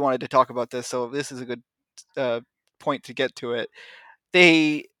I know you wanted to talk about this, so this is a good uh, point to get to it.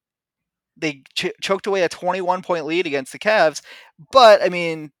 They choked away a 21-point lead against the Cavs, but I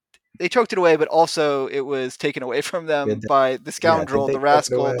mean, they choked it away, but also it was taken away from them did by the yeah, did scoundrel, they the choke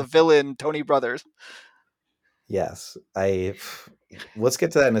it rascal, away? the villain, Tony Brothers. Yes, I let's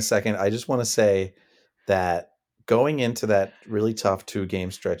get to that in a second. I just want to say that going into that really tough 2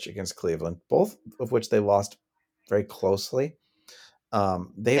 game stretch against Cleveland, both of which they lost very closely,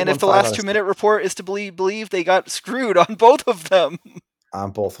 they had And if won the five last out of 2 minute 6 report is to believe they got screwed on both of them.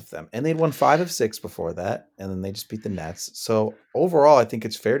 on both of them, and they'd won 5 of 6 before that, and then they just beat the Nets. So overall, I think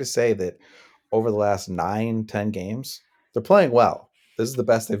it's fair to say that over the last 9, 10 games, they're playing well. This is the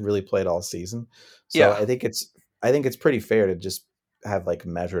best they've really played all season. So Yeah. I think it's pretty fair to just have like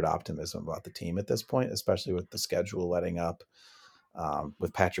measured optimism about the team at this point, especially with the schedule letting up.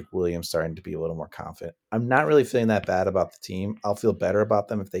 With Patrick Williams starting to be a little more confident, I'm not really feeling that bad about the team. I'll feel better about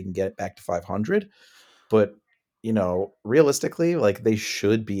them if they can get it back to 500. But realistically, like they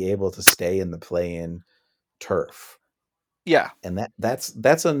should be able to stay in the play-in turf, Yeah. and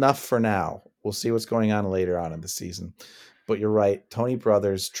that's enough for now. We'll see what's going on later on in the season. But you're right, Tony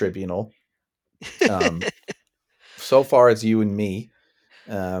Brothers Tribunal. Um, so far, it's you and me.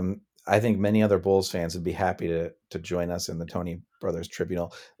 I think many other Bulls fans would be happy to join us in the Tony Brothers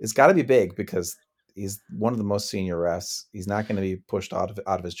Tribunal. It's got to be big because he's one of the most senior refs. He's not going to be pushed out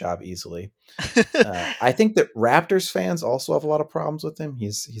of his job easily. I think that Raptors fans also have a lot of problems with him.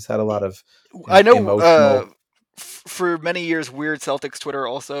 He's had a lot of I know emotional. for many years, Weird Celtics Twitter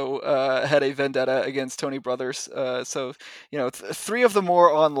also had a vendetta against Tony Brothers. So three of the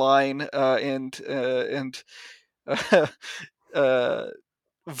more online and uh, uh,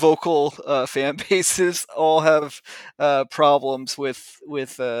 vocal fan bases all have problems with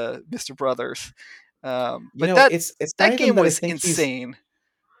Mr. Brothers. But that It's not that even game that I was think he's insane.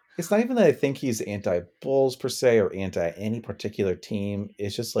 it's not even that I think he's anti-Bulls per se or anti any particular team.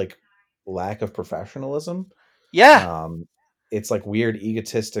 It's just like lack of professionalism. Yeah, Um, it's like weird,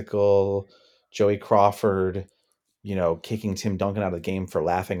 egotistical Joey Crawford, kicking Tim Duncan out of the game for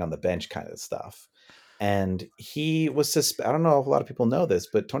laughing on the bench kind of stuff. And he was I don't know if a lot of people know this,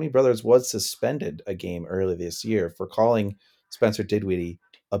 but Tony Brothers was suspended a game early this year for calling Spencer Dinwiddie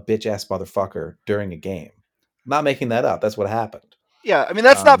a bitch ass motherfucker during a game. I'm not making that up. That's what happened. yeah. I mean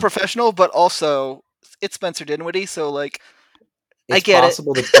that's not Um, professional, but also it's Spencer Dinwiddie, so like I it's get it.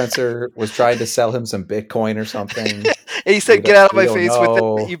 possible that Spencer was trying to sell him some Bitcoin or something. And he We said, don't "Get out of we my don't face with that,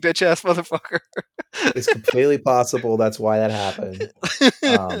 know. you bitch ass motherfucker." It's completely possible that's why that happened.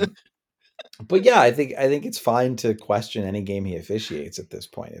 Um, but yeah, I think it's fine to question any game he officiates at this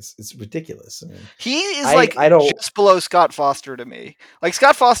point. It's ridiculous. I mean, He is I like I don't. just below Scott Foster to me. Like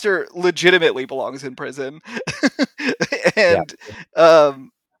Scott Foster legitimately belongs in prison, Yeah.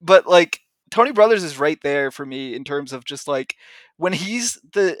 and but like Tony Brothers is right there for me in terms of just like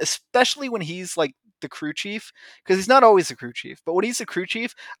especially when he's like the crew chief, because he's not always the crew chief, but when he's the crew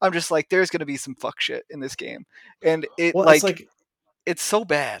chief, I'm just like, there's gonna be some fuck shit in this game, and it Well, it's like like it's so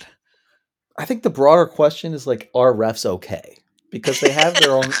bad. I think the broader question is like, are refs okay? Because they have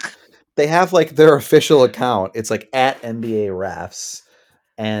their own, they have like their official account. It's like at NBA refs,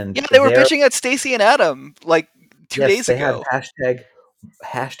 and Yeah, they were they're bitching at Stacy and Adam like 2 yes, days they had ago.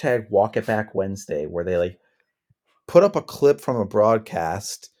 hashtag Walk It Back Wednesday, where they like put up a clip from a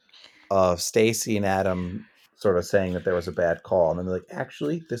broadcast of Stacy and Adam sort of saying that there was a bad call, and then they're like,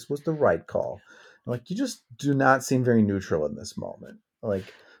 actually, this was the right call. I'm like, you just do not seem very neutral in this moment. Like,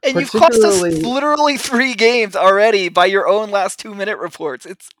 And you've cost us particularly, literally 3 games already by your own last 2-minute reports.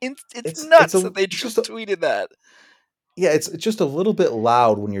 It's it's nuts a that they it's just just tweeted that. yeah, it's just a little bit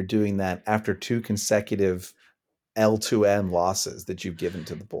loud when you're doing that after two consecutive L2M losses that you've given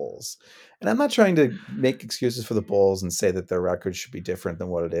to the Bulls. And I'm not trying to make excuses for the Bulls and say that their record should be different than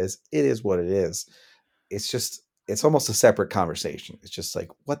what it is. It is what it is. It's just it's almost a separate conversation. It's just like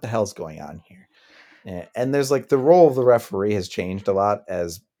what the hell's going on here? And there's like the role of the referee has changed a lot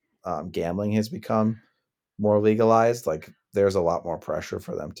as gambling has become more legalized. Like there's a lot more pressure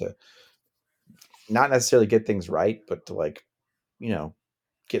for them to not necessarily get things right, but to like you know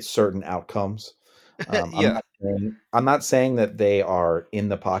get certain outcomes. Yeah. I'm not saying that they are in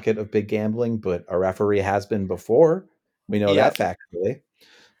the pocket of big gambling, but a referee has been before. We know Yeah. that factually.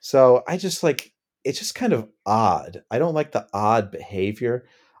 So I just like it's just kind of odd. I don't like the odd behavior.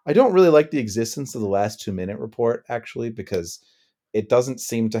 I don't really like the existence of the last 2 minute report actually because it doesn't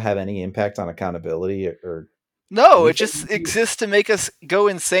seem to have any impact on accountability or No, it anything. just exists to make us go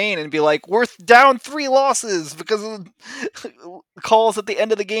insane and be like, we're down 3 losses because of calls at the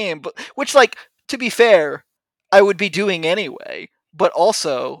end of the game. But which, like, to be fair, I would be doing anyway. But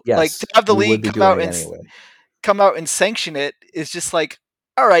also, like, to Yes, have the you would league be doing it anyway. come out and sanction it is just like,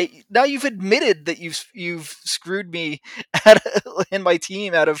 all right, now you've admitted that you've screwed me and my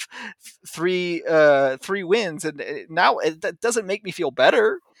team out of 3 wins, and now that doesn't make me feel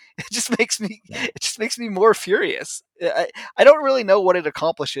better. No. It just makes me more furious. I don't really know what it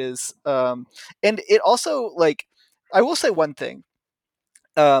accomplishes, and it also like I will say one thing.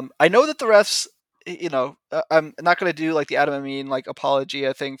 I know that the refs, I'm not going to do like the Adam Amin like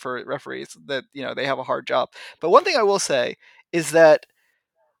apologia thing for referees that they have a hard job. But one thing I will say is that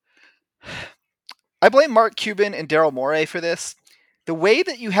I blame Mark Cuban and Daryl Morey for this. The way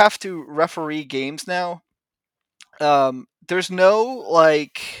that you have to referee games now, there's no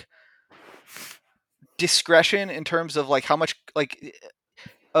like discretion in terms of like how much like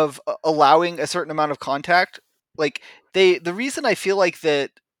of allowing a certain amount of contact. Like the reason I feel like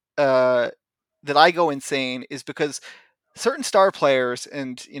uh, that I go insane is because certain star players,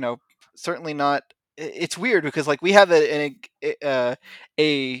 and certainly not. It's weird because like we have a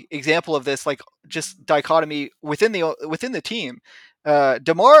example of this, like just dichotomy within the team.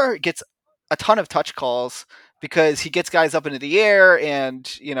 Demar gets a ton of touch calls because he gets guys up into the air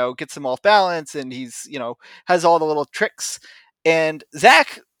and gets them off balance, and he's has all the little tricks. And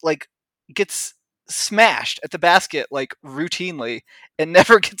Zach like gets smashed at the basket like routinely and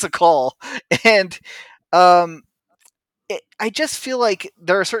never gets a call. And um I just feel like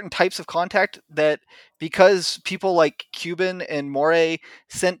there are certain types of contact that, because people like Cuban and Morey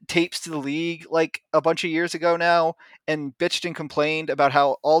sent tapes to the league like a bunch of years ago now and bitched and complained about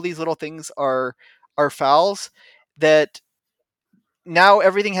how all these little things are fouls, that now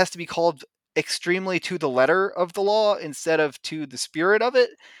everything has to be called extremely to the letter of the law instead of to the spirit of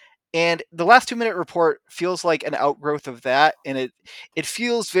it. And the last 2 minute report feels like an outgrowth of that, and it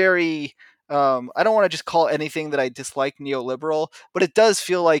feels very. I don't want to just call anything that I dislike neoliberal, but it does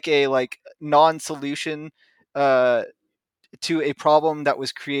feel like a like non-solution uh, to a problem that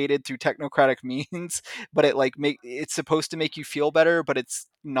was created through technocratic means. But it's supposed to make you feel better, but it's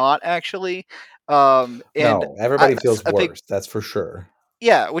not actually. And No, everybody that's feels a big worse. That's for sure.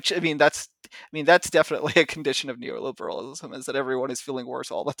 yeah. Which that's definitely a condition of neoliberalism, is that everyone is feeling worse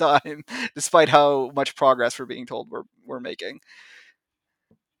all the time, despite how much progress we're being told we're making.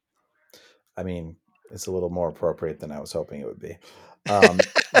 I mean, it's a little more appropriate than I was hoping it would be.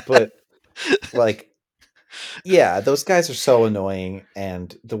 But like, yeah, those guys are so annoying,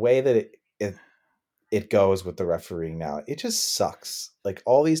 and the way that it goes with the refereeing now, it just sucks. Like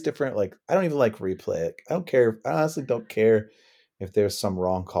all these different like I don't even like replay it. I don't care. I honestly don't care if there's some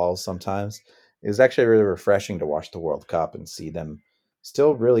wrong calls sometimes. It was actually really refreshing to watch the World Cup and see them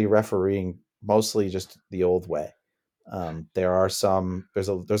still really refereeing mostly just the old way. There are some there's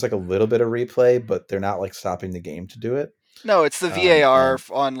like a little bit of replay, but they're not like stopping the game to do it. No, it's the VAR And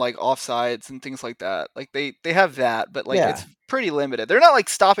on like offsides and things like that. Like they have that, but like yeah, it's pretty limited. They're not like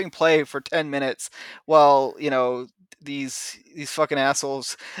stopping play for 10 minutes while these fucking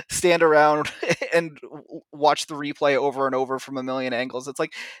assholes stand around and watch the replay over and over from a million angles. It's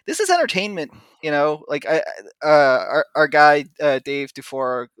like, this is entertainment, you know. Like our guy Dave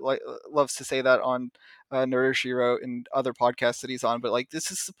Dufour loves to say that on Nerder She Wrote and other podcasts that he's on. But like,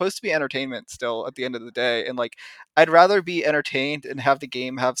 this is supposed to be entertainment still at the end of the day, and like, I'd rather be entertained and have the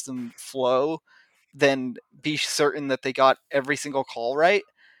game have some flow than be certain that they got every single call right.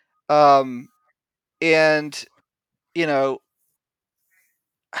 And you know,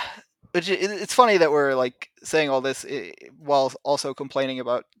 it's funny that we're like saying all this while also complaining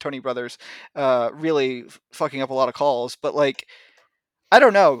about Tony Brothers really fucking up a lot of calls. But like, I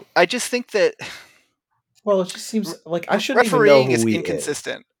don't know. I just think that Well, it just seems like I shouldn't even know refereeing is who he is.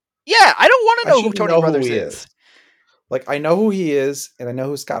 inconsistent. Yeah, I don't want to I know who shouldn't Tony know who Brothers he is. is. Like, I know who he is, and I know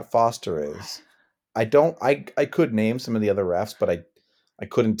who Scott Foster is. I don't. I could name some of the other refs, but I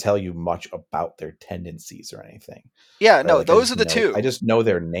couldn't tell you much about their tendencies or anything. Yeah, Right? no, Like, those are the I two. just know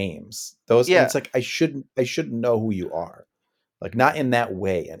their names. Those, and Yeah, it's like I shouldn't know who you are. Like, not in that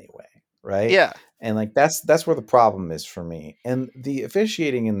way anyway, right? yeah. And like that's where the problem is for me. And the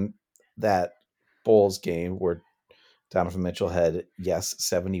officiating in that Bulls game where Donovan Mitchell had, yes,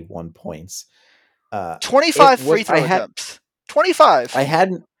 71 points. 25 It free was throw attempts. 25. I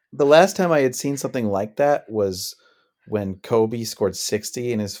hadn't the last time I had seen something like that was when Kobe scored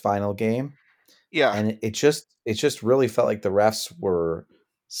 60 in his final game, Yeah. and it just really felt like the refs were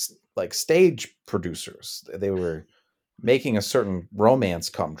like stage producers. They were making a certain romance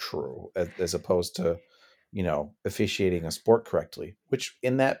come true as opposed to, officiating a sport correctly, which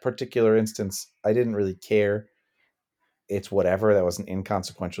in that particular instance I didn't really care. It's whatever. That was an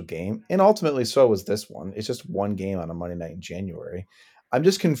inconsequential game. And ultimately, so was this one. It's just one game on a Monday night in January. I'm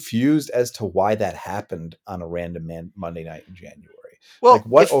just confused as to why that happened on a random Monday night in January. Like, Well,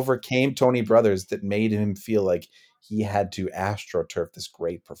 what if overcame Tony Brothers that made him feel like he had to astroturf this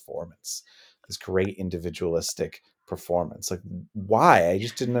great performance, this great individualistic performance? Like, why? I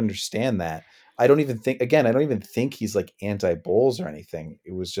just didn't understand that. I don't even think he's like anti Bulls or anything.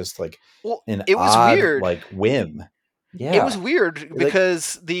 It was just like well, an it was odd, weird. like, whim. It was Yeah. weird Like,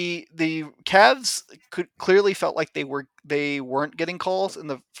 because the Cavs could clearly felt like they weren't getting calls in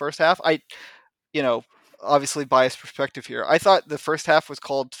the first half. You know, obviously biased perspective here. I thought the first half was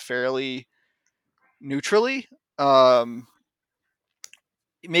called fairly neutrally. Um,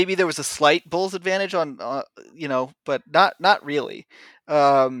 Maybe there was a slight Bulls advantage on, but not really.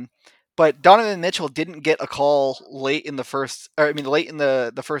 Um, but Donovan Mitchell didn't get a call late in the first, or I mean, late in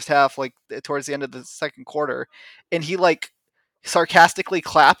the first half, like towards the end of the second quarter, and he like sarcastically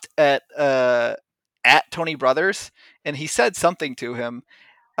clapped at Tony Brothers, and he said something to him,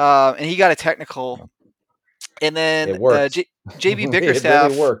 and he got a technical, and then it worked. JB It really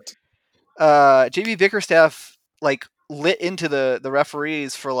Bickerstaff worked. JB Bickerstaff like lit into the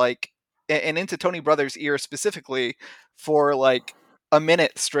referees for like, and into Tony Brothers' ear specifically for like a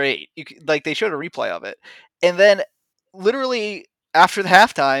minute straight. Like, they showed a replay of it, and then literally after the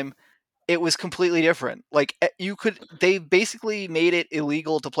halftime, it was completely different. Like, they basically made it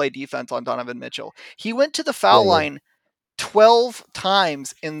illegal to play defense on Donovan Mitchell. He went to the Yeah, foul yeah. line 12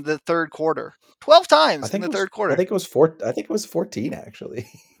 times in the third quarter. 12 I times in think the it was third I quarter. think it was I think it was 14 actually.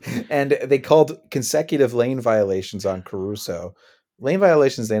 And they called consecutive lane violations on Caruso. Lane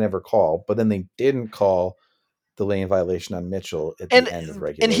violations they never call, but then they didn't call the lane violation on Mitchell at the and end of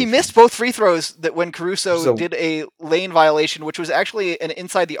and he missed regulation. both free throws that when Caruso So, did a lane violation, which was actually an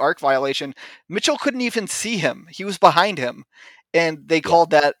inside the arc violation. Mitchell couldn't even see him; he was behind him, and they yeah. called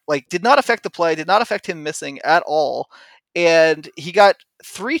that, like, did not affect the play, did not affect him missing at all, and he got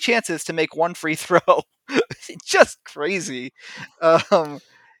 3 chances to make one free throw. Just crazy, um,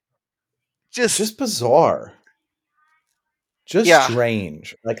 just Just bizarre. Just yeah.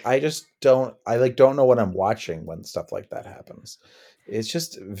 strange. Like, I don't know what I'm watching when stuff like that happens. It's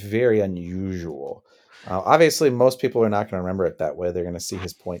just very unusual. Obviously, most people are not going to remember it that way. They're going to see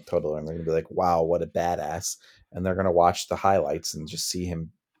his point total and they're going to be like, "Wow, what a badass!" And they're going to watch the highlights and just see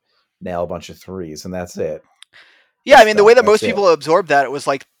him nail a bunch of threes, and that's it. Yeah, I mean, the way that That's most it. people absorbed that, it was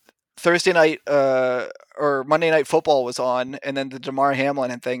like Thursday night or Monday Night Football was on, and then the Damar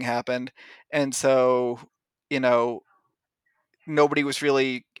Hamlin thing happened, and so, you know nobody was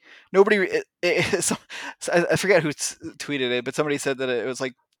really nobody. I forget who tweeted it, but somebody said that it was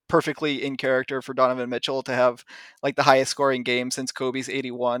like perfectly in character for Donovan Mitchell to have like the highest scoring game since Kobe's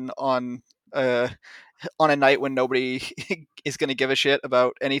 81 uh on a night when nobody is going to give a shit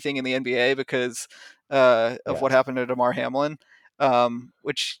about anything in the NBA because of what Yes. happened to Damar Hamlin.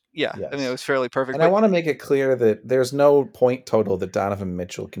 Which, yeah, I mean, it Yes. was fairly perfect. And I But want to make it clear that there's no point total that Donovan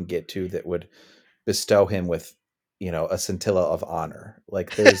Mitchell can get to that would bestow him with a scintilla of honor.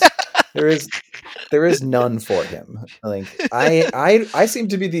 Like there is there is none for him. Like I seem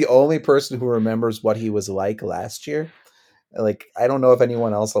to be the only person who remembers what he was like last year. Like I don't know if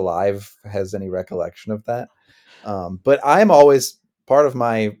anyone else alive has any recollection of that. But I'm always part of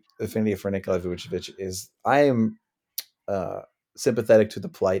my affinity for Nikola Vucevic is I am uh, sympathetic to the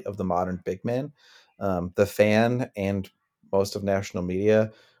plight of the modern big man. The fan and most of national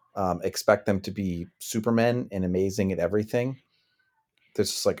media expect them to be supermen and amazing at everything.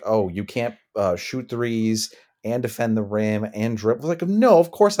 It's just like, oh, you can't shoot threes and defend the rim and dribble. Like, no,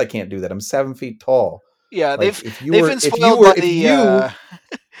 of course I can't do that. I'm 7 feet tall. Yeah, Like, they've been spoiled by the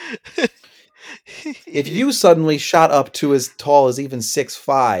if you suddenly shot up to as tall as even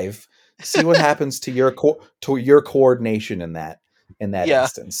 6'5", see what happens to your coordination in that yeah.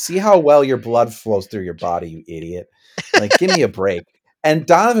 instance. See how well your blood flows through your body, you idiot. Like, give me a break. And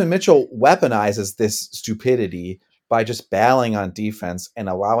Donovan Mitchell weaponizes this stupidity by just bailing on defense and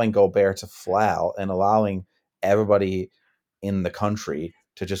allowing Gobert to foul and allowing everybody in the country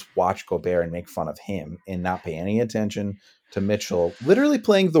to just watch Gobert and make fun of him and not pay any attention to Mitchell, literally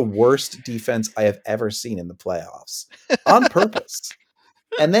playing the worst defense I have ever seen in the playoffs on purpose.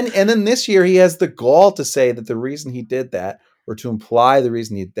 And then this year he has the gall to say that the reason he did that, or to imply the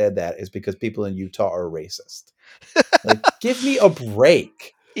reason he did that, is because people in Utah are racist. Like, give me a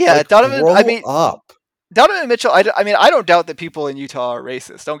break. Yeah, Like, Donovan. I grow mean, up. Donovan Mitchell. I mean, I don't doubt that people in Utah are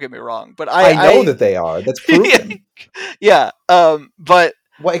racist. Don't get me wrong, but I know that they are. That's proven. yeah. But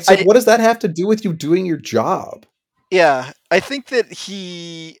Well, except I what does that have to do with you doing your job? yeah, I think that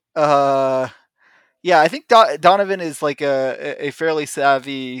he yeah, I think Donovan is like a fairly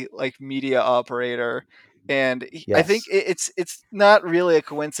savvy like media operator, and I think Yes. it's not really a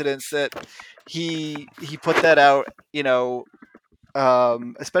coincidence that he put that out.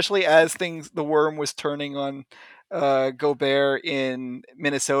 Especially as the worm was turning on Gobert in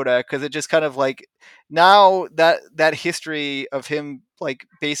Minnesota, because it just kind of like now that history of him like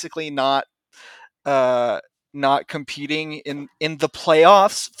basically uh, not competing in the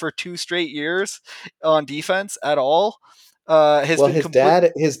playoffs for 2 straight years on defense at all has Well, been his complete.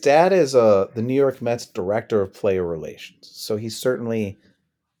 dad is the New York Mets director of player relations, so he certainly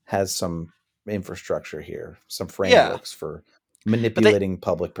has some infrastructure here, some Yeah, frameworks for but they manipulating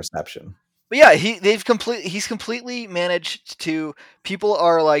public perception. but yeah, he's completely managed to. People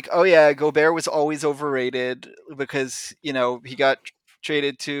are like, oh yeah, Gobert was always overrated because he got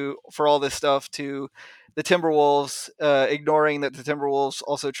traded to for all this stuff to the Timberwolves, ignoring that the Timberwolves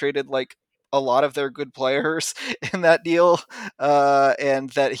also traded like a lot of their good players in that deal, and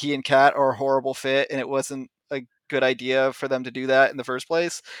that he and Cat are a horrible fit, and it wasn't a good idea for them to do that in the first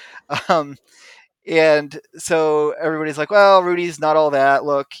place. Um, and so everybody's like, well, Rudy's not all that.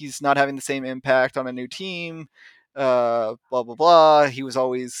 Look, he's not having the same impact on a new team. Blah blah blah. He was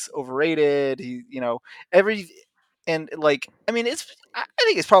always overrated. Every and like I mean, I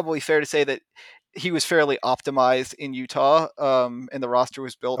think it's probably fair to say that he was fairly optimized in Utah, and the roster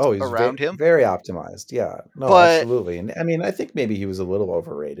was built Oh, he's around him. very optimized. Yeah, no, But absolutely. And I mean, I think maybe he was a little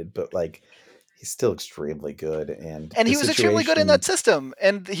overrated, but like he's still extremely good. And and the he was extremely good in that situation, system,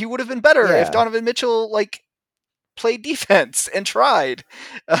 and he would have been better if yeah, Donovan Mitchell like played defense and tried.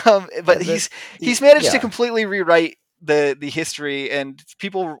 But the he's managed to yeah. completely rewrite the history, and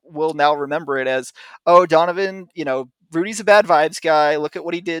people will now remember it as, oh, Donovan. Rudy's a bad vibes guy. Look at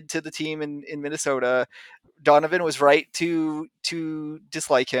what he did to the team in Minnesota. Donovan was right to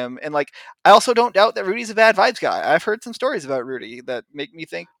dislike him, and like I also don't doubt that Rudy's a bad vibes guy. I've heard some stories about Rudy that make me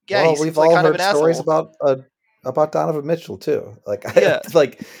think, yeah, he Well, seems we've like all kind of heard an stories asshole. about Donovan Mitchell too. Like Yeah.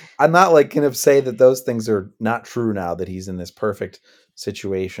 I'm not like gonna say that those things are not true now that he's in this perfect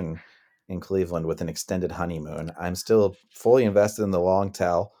situation in Cleveland with an extended honeymoon. I'm still fully invested in the long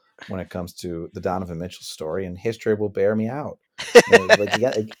tail when it comes to the Donovan Mitchell story, and history will bear me out. Like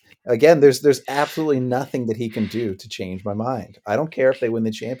yeah, again, there's absolutely nothing that he can do to change my mind. I don't care if they win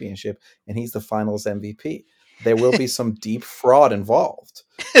the championship and he's the Finals MVP. There will be some deep fraud involved.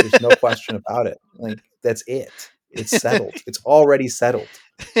 There's no question about it. Like that's it. It's settled. It's already settled.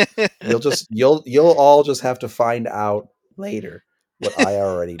 You'll all just have to find out later what I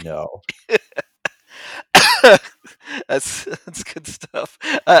already know. That's good stuff.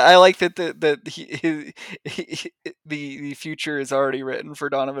 I like that the future is already written for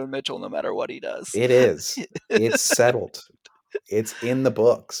Donovan Mitchell, no matter what he does. It is. It's settled. It's in the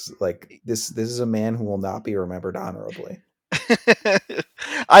books. Like this is a man who will not be remembered honorably.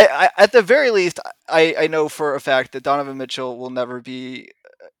 I at the very least, I know for a fact that Donovan Mitchell will never be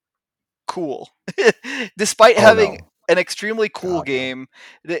cool, despite Oh having no. an extremely cool God, no. game.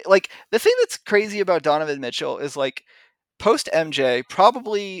 Like the thing that's crazy about Donovan Mitchell is like post MJ,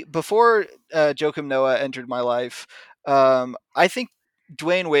 probably before Joakim Noah entered my life. I think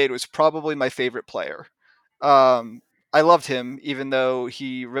Dwayne Wade was probably my favorite player. Um, I loved him, even though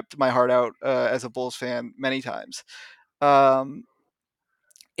he ripped my heart out as a Bulls fan many times. Um,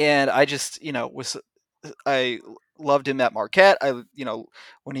 and I just, was I loved him at Marquette.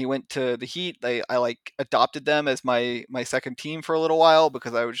 When he went to the Heat, I like adopted them as my second team for a little while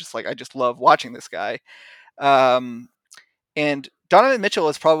because I was just like I just love watching this guy. Um, and Donovan Mitchell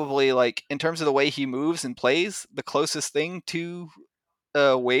is probably like in terms of the way he moves and plays the closest thing to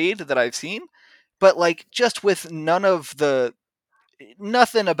Wade that I've seen, but like just with nothing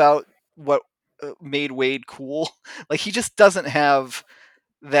about what made Wade cool. Like he just doesn't have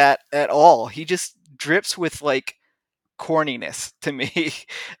that at all. He just drips with like corniness to me.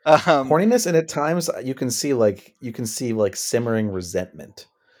 um, Corniness, and at times you can see like simmering resentment,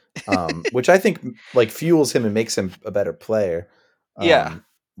 which I think like fuels him and makes him a better player. yeah,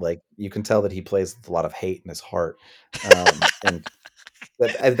 Like you can tell that he plays with a lot of hate in his heart, and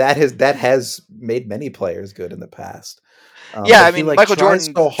that has made many players good in the past. yeah. But I he mean, like Michael tries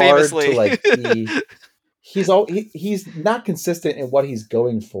Jordan so hard to famously. like be. He's not consistent in what he's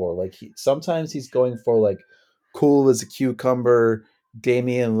going for. Like sometimes he's going for like cool as a cucumber,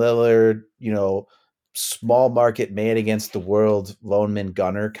 Damian Lillard, small market man against the world, lone man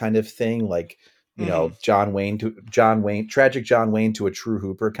gunner kind of thing. Like Mhm. tragic John Wayne to a true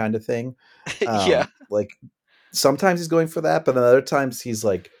hooper kind of thing. Yeah, Like sometimes he's going for that, but then other times he's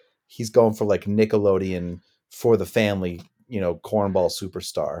going for like Nickelodeon for the family, cornball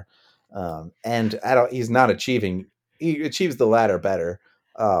superstar. And I don't he's not achieving he achieves the latter better.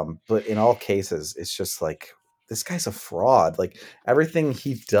 But in all cases, it's just like this guy's a fraud. Like everything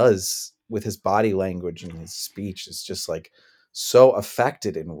he does with his body language and his speech is just like so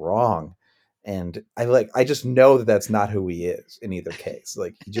affected and wrong. And I just know that that's not who he is in either case.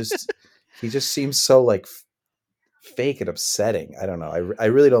 Like he just seems so like fake and upsetting. I don't know. I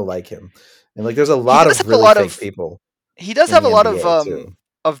really don't like him. And like there's a he lot does of have a really lot fake of people he does in have the a lot NBA too.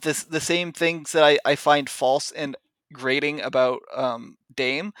 of the same things that I find false and grating about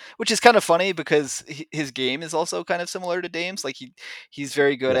Dame, which is kind of funny because his game is also kind of similar to Dame's. Like he's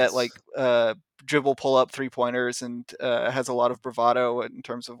very good at like Yes. dribble pull up 3-pointers and has a lot of bravado in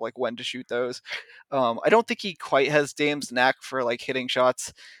terms of like when to shoot those. I don't think he quite has Dame's knack for like hitting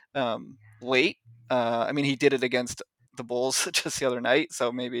shots late. I mean, he did it against the Bulls just the other night,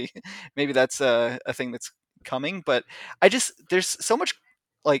 so maybe that's a thing that's coming. But there's so much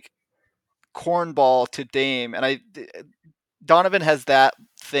like cornball to Dame, and Donovan has that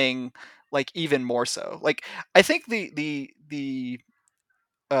thing like even more so. Like I think the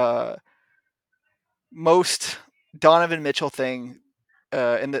uh, most Donovan Mitchell thing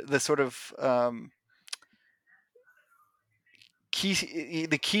and the sort of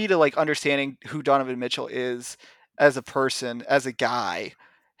the key to like understanding who Donovan Mitchell is as a person, as a guy,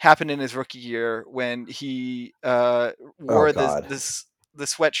 happened in his rookie year when he Oh wore God. the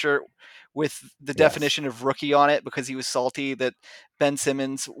sweatshirt with the Yes. definition of rookie on it because he was salty that Ben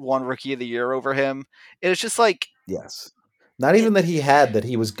Simmons won Rookie of the Year over him. It was just like Yes. Not it, even that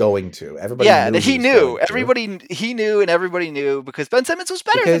he was going to. Everybody yeah, knew that he he was knew. going to He knew, and everybody knew because Ben Simmons was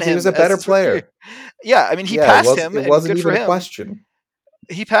better than because he was him a as better his rookie year. player. Yeah, I mean he Yeah, passed him, it and wasn't good for even a him. question.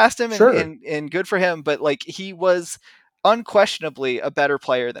 He passed him Sure. and good for him, but like he was unquestionably a better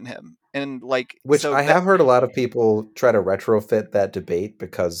player than him. And like Which so I that have heard a lot of people try to retrofit that debate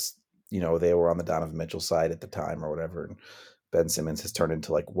because, they were on the Donovan Mitchell side at the time or whatever. And Ben Simmons has turned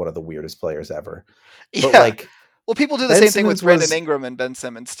into like one of the weirdest players ever. But yeah. like Well, people do the Ben same thing with Simmons Brandon was Ingram and Ben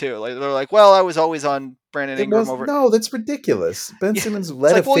Simmons too. Like they're like, "Well, I was always on Brandon it Ingram was over." no, that's ridiculous. Ben Yeah. Simmons It's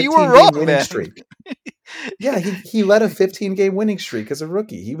led a like, "Well, you were 15 wrong, game winning man." streak. Yeah, he led a 15-game winning streak as a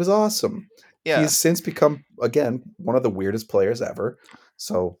rookie. He was awesome. Yeah. He's since become again one of the weirdest players ever.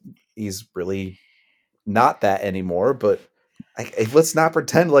 So he's really not that anymore. But let's not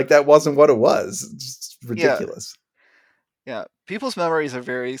pretend like that wasn't what it was. It's just Yeah. ridiculous. Yeah. People's memories are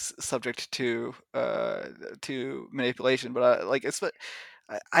very subject to manipulation, but like it's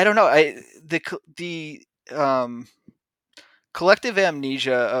I don't know. The collective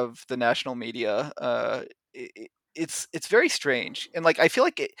amnesia of the national media it's very strange, and like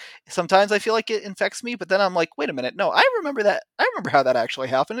sometimes I feel like it infects me, but then I'm like, wait a minute, no, I remember how that actually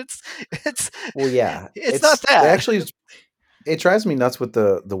happened. It's Well, yeah, it's not it that. actually it drives me nuts with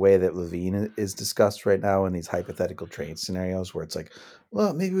the way that Levine is discussed right now in these hypothetical trade scenarios where it's like,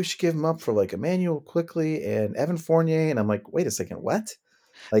 well, maybe we should give him up for like Emmanuel Quickly and Evan Fournier, and I'm like, wait a second, what?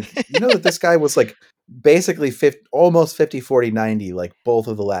 Like, that this guy was like basically almost 50, 40, 90, like both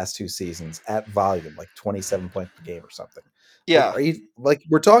of the last two seasons at volume, like 27 points per game or something. Like, Yeah, are you like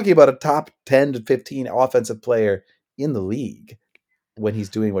we're talking about a top 10 to 15 offensive player in the league when he's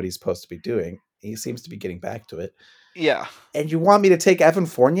doing what he's supposed to be doing. He seems to be getting back to it. yeah, And you want me to take Evan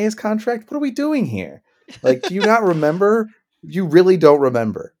Fournier's contract? What are we doing here? Like, do you not remember? You really don't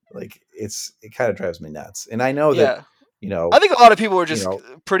remember. Like, it kind of drives me nuts. And I know that, yeah. you know, I think a lot of people were you just know,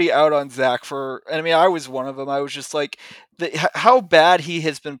 pretty out on Zach for, and I mean, I was one of them. I was just like, how bad he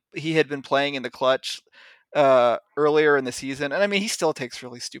had been playing in the clutch earlier in the season, and I mean, he still takes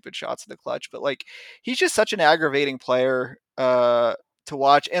really stupid shots in the clutch, but like, he's just such an aggravating player to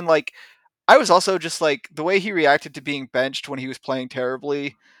watch, and like, I was also just like the way he reacted to being benched when he was playing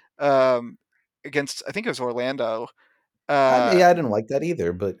terribly um, against, I think it was Orlando. yeah, I didn't like that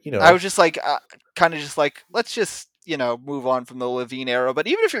either, but I was just like, kind of just like, let's just move on from the Levine era. But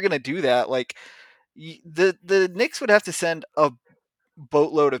even if you're gonna do that, like the Knicks would have to send a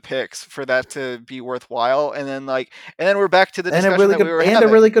boatload of picks for that to be worthwhile, and then we're back to the discussion that we were a really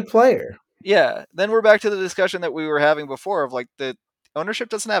having. good player. Yeah, then we're back to the discussion that we were having before of like the ownership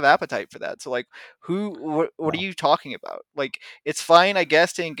doesn't have appetite for that. So like, what are No. you talking about? Like, it's fine, I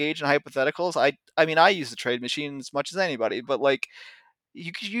guess, to engage in hypotheticals. I mean, I use the trade machine as much as anybody, but like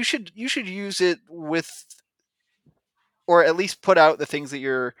you should use it with, or at least put out the things that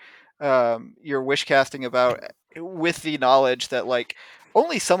you're wish casting about with the knowledge that like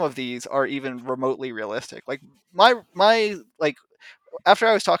only some of these are even remotely realistic. Like my like after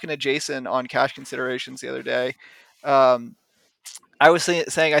I was talking to Jason on cash considerations the other day, um, I was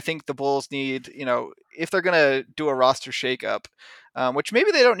saying I think the Bulls need, if they're gonna do a roster shakeup, which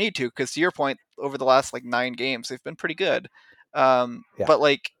maybe they don't need to, because to your point, over the last like 9 games they've been pretty good. Yeah. But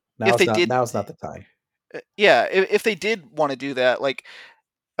like if they did, Now it's not the time. yeah, if they did want to do that, like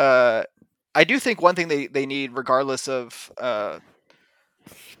uh, I do think one thing they need, regardless of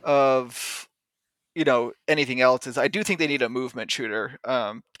anything else, is I do think they need a movement shooter,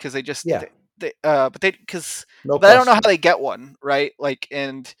 because they just Yeah. but they because No but I don't know how question. they get one, right, like,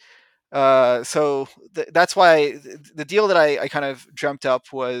 and so that's why the deal that I kind of dreamt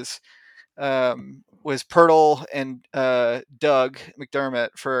up was Pirtle and Doug McDermott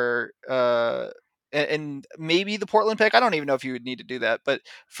for and maybe the Portland pick. I don't even know if you would need to do that, but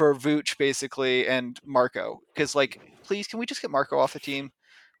for Vooch basically and Marco, because like, please, can we just get Marco off the team?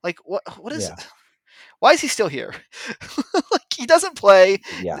 Like, what is? Yeah. Why is he still here? Like, he doesn't play.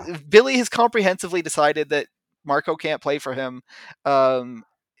 Yeah. Billy has comprehensively decided that Marco can't play for him. Um,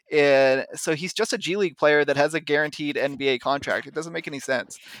 and so he's just a G League player that has a guaranteed NBA contract. It doesn't make any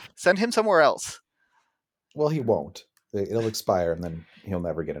sense. Send him somewhere else. Well, he won't. It'll expire and then he'll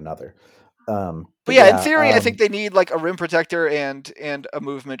never get another. But But yeah, in yeah, theory, I think they need like a rim protector and a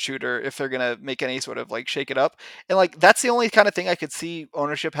movement shooter if they're gonna make any sort of like shake it up. And like, that's the only kind of thing I could see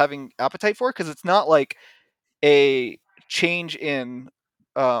ownership having appetite for, because it's not like a change in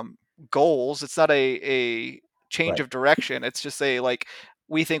um, goals. It's not a change right. of direction. It's just a like,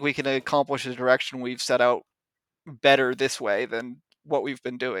 we think we can accomplish the direction we've set out better this way than what we've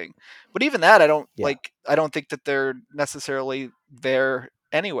been doing. But even that, Yeah. I don't think that they're necessarily there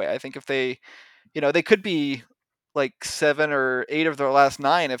anyway. I think if they could be like 7 or 8 of their last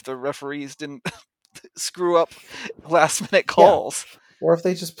 9 if the referees didn't screw up last minute Yeah. calls. Or if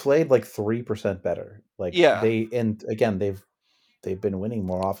they just played like 3% better. Like Yeah. and again, they've been winning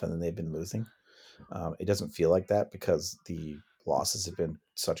more often than they've been losing. It doesn't feel like that because the losses have been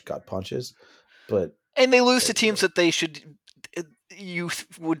such gut punches, but And they lose to it, teams that they should, you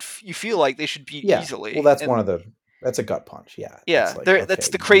feel like they should beat yeah, well, easily. that's And that's a gut punch. Yeah, yeah, that's like that's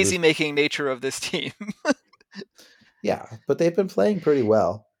okay, the you crazy lose. making nature of this team. Yeah, but they've been playing pretty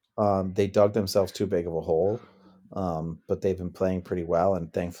well. They dug themselves too big of a hole, but they've been playing pretty well,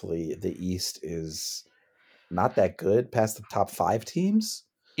 and thankfully, the East is not that good past the top 5 teams.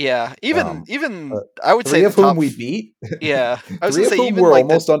 Yeah, even Um, even uh, I would say three the of whom top. we beat, Yeah, I was three gonna of say whom even we're like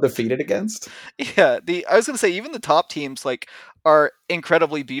the almost undefeated against. yeah the I was gonna say even the top teams like are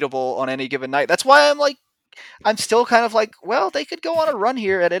incredibly beatable on any given night. That's why I'm still kind of like, well, they could go on a run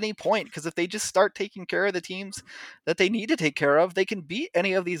here at any point, because if they just start taking care of the teams that they need to take care of, they can beat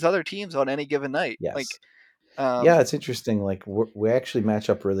any of these other teams on any given night. Like, Yes, yeah, um, it's interesting. Like we actually match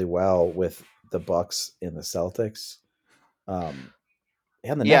up really well with the Bucks and the Celtics, um,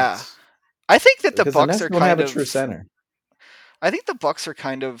 and the yeah, Nets I think that the because the Bucks Nets are don't have kind a true of. center. I think the Bucks are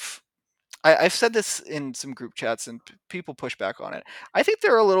kind of. I've said this in some group chats and people push back on it. I think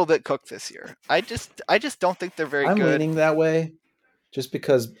they're a little bit cooked this year. I just don't think they're very I'm good. leaning that way just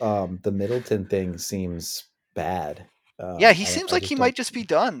because the Middleton thing seems bad. Yeah, he seems I like he just might don't. just be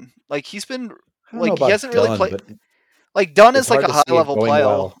done. Like, he's been. I don't know he about hasn't really done, played. but Like Dunn it's is like hard a to high see it level going player.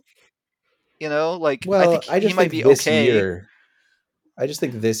 well. Like I think Well, I he just might think be this okay.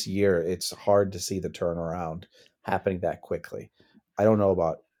 year, it's hard to see the turnaround happening that quickly. I don't know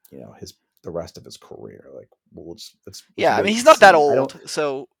about his the rest of his career. Like, well, let's Yeah, I mean wait he's and not that see. I don't old,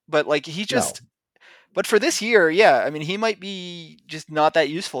 so but like he know. just but for this year, yeah, I mean he might be just not that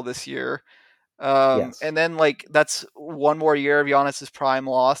useful this year. Yes. And then like that's one more year of Giannis's prime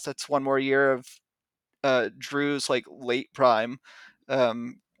lost. That's one more year of Drew's like late prime,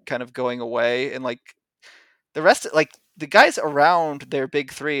 kind of going away, and like the rest, like the guys around their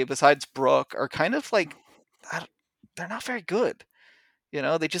big three besides Brooke are kind of like they're not very good.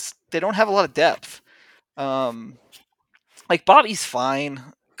 They don't have a lot of depth. Um, like Bobby's fine.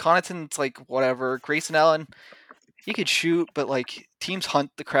 Connaughton's like whatever. Grayson Allen, he could shoot, but like teams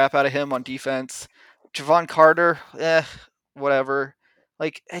hunt the crap out of him on defense. Javon Carter, whatever.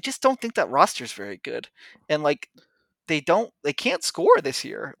 Like I just don't think that roster's very good, and like they can't score this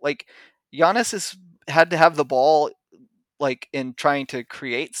year. Like Giannis has had to have the ball like in trying to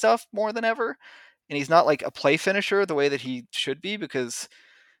create stuff more than ever, and he's not like a play finisher the way that he should be because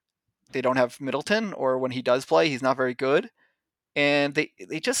they don't have Middleton, or when he does play, he's not very good. And they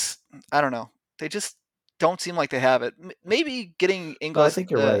just I don't know. They just don't seem like they have it. Maybe getting No, I Ingles,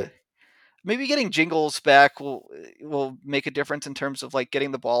 think you're right. maybe getting Jingles back will make a difference in terms of like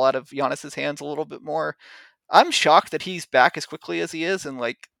getting the ball out of Giannis's hands a little bit more. I'm shocked that he's back as quickly as he is and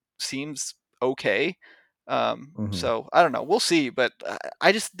like seems okay. Hmm. So I don't know. We'll see, but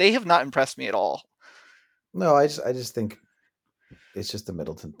I just they have not impressed me at all. No, I just think it's just the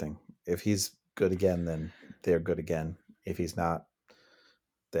Middleton thing. If he's good again, then they're good again. If he's not,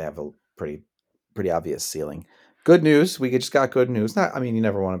 they have a pretty obvious ceiling. Good news. We just got good news. Not, I mean, you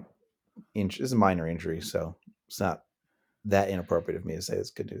never want to. It's a minor injury, so it's not that inappropriate of me to say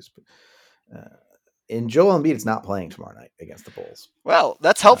it's good news. But in Joel Embiid, it's not playing tomorrow night against the Bulls. Well,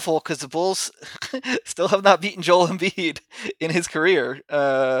 that's Uh, helpful because the Bulls still have not beaten Joel Embiid in his career.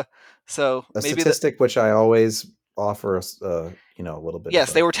 So a maybe that statistic which I always offer a little bit of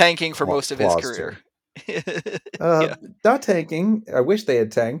yes, they a were tanking for most of his clause career. to. Yeah, Not tanking. I wish they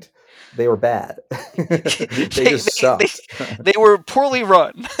had tanked. They were bad. They they, just sucked. they were poorly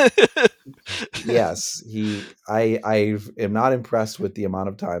run. Yes, I am not impressed with the amount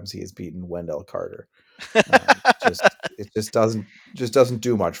of times he has beaten Wendell Carter. Just it just doesn't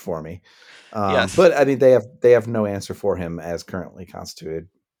do much for me. Yes, But I mean they have no answer for him as currently constituted.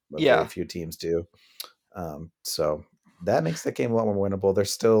 Very yeah, few teams do. So that makes that game a lot more winnable. They're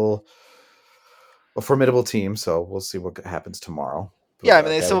still a formidable team, so we'll see what happens tomorrow. yeah. But I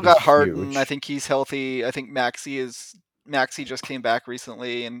mean, they that would still be got Harden. I huge. think he's healthy. I think Maxi just came back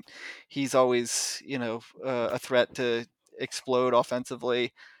recently, and he's always a threat to explode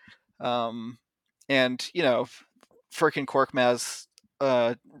offensively. Um, and freaking Korkmaz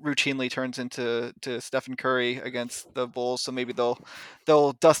routinely turns into Stephen Curry against the Bulls, so maybe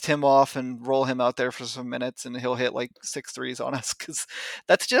they'll dust him off and roll him out there for some minutes, and he'll hit like 6 threes on us because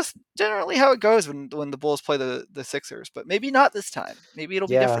that's just generally how it goes when the Bulls play the Sixers. But maybe not this time. Maybe it'll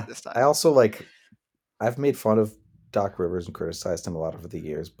be Yeah, different this I time. also I've made fun of Doc Rivers and criticized him a lot over the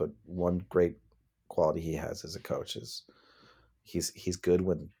years, but one great quality he has as a coach is he's good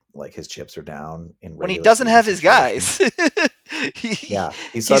when like his chips are down in When he regular doesn't season have his guys, situations. Yeah,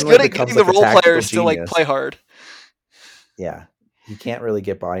 he he's suddenly good at becomes getting the like a role tactical players to like play genius. hard. Yeah, he can't really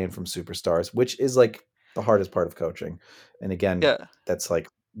get buy-in from superstars, which is like the hardest part of coaching. And again, Yeah, that's like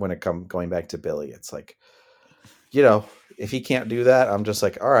when it come going back to Billy, it's like if he can't do that, I'm just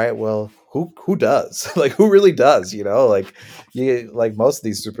like, all right, well, who does? Like, who really does? Like most of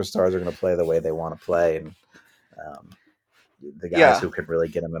these superstars are going to play the way they want to play, and um, the guys yeah, who can really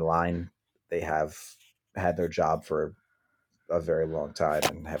get them in line, they have had their job for a very long time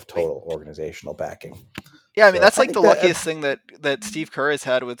and have total organizational backing. yeah. I mean, So that's I like think the that luckiest thing that Steve Kerr has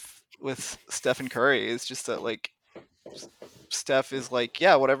had with Stephen Curry is just that like Steph is like,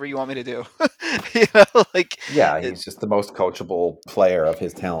 yeah, whatever you want me to do. Like yeah, it, he's just the most coachable player of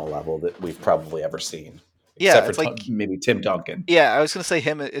his talent level that we've probably ever seen, yeah, except it's for like maybe Tim Duncan. yeah, I was gonna say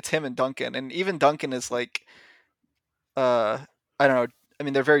him. It's him and Duncan, and even Duncan is like, uh, I don't know. I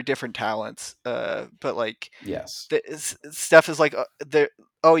mean, they're very different talents, but like Yes. Steph is like,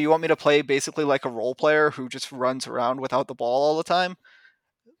 oh, you want me to play basically like a role player who just runs around without the ball all the time?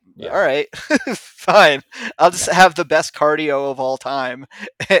 Yeah. All right, fine. I'll just Yeah. have the best cardio of all time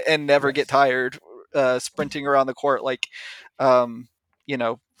and never get Yes. tired sprinting around the court like,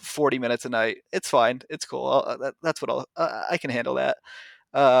 40 minutes a night. It's fine. It's cool. That's what I can handle that.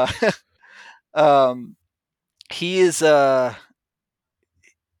 Uh, um, he is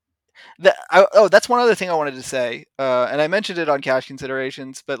That's one other thing I wanted to say, and I mentioned it on cash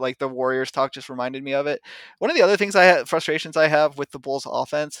considerations, but like the Warriors talk just reminded me of it. One of the other things frustrations I have with the Bulls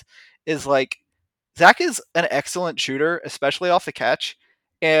offense is like Zach is an excellent shooter, especially off the catch,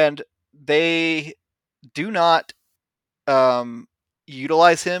 and they do not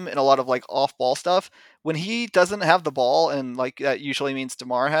utilize him in a lot of like off ball stuff. When he doesn't have the ball, and like that usually means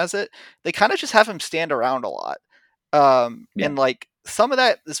DeMar has it, they kind of just have him stand around a lot. Yeah, And like some of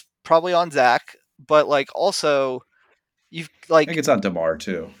that is probably on Zach, but like also you've I think like it's on Demar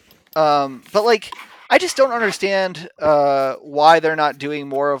too. but like I just don't understand why they're not doing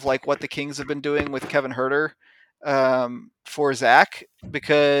more of like what the Kings have been doing with Kevin Herter for Zach,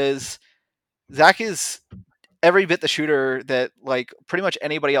 because Zach is every bit the shooter that like pretty much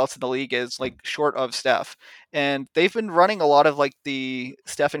anybody else in the league is, like short of Steph. And they've been running a lot of like the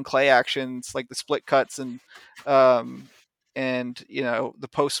Steph and Clay actions, like the split cuts um and the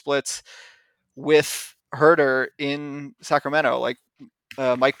post splits with Herder in Sacramento. Like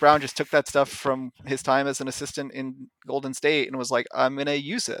Mike Brown just took that stuff from his time as an assistant in Golden State and was like, I'm going to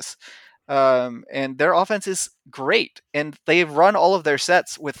use this. And their offense is great. And they run all of their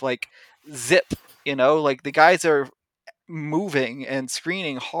sets with like zip, like the guys are moving and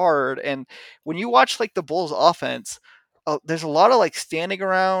screening hard. And when you watch like the Bulls offense, there's a lot of like standing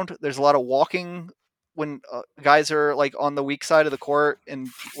around, there's a lot of walking when guys are like on the weak side of the court and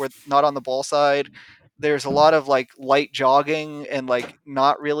we're not on the ball side. There's a lot of like light jogging and like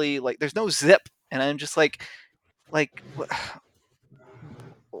not really like there's no zip. And I'm just like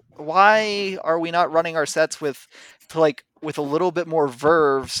why are we not running our sets with a little bit more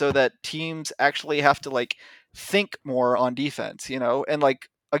verve so that teams actually have to like think more on defense, and like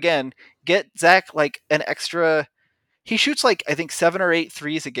again, get Zach like an extra. He shoots like I think 7 or 8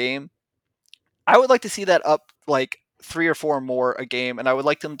 threes a game. I would like to see that up like 3 or 4 more a game, and I would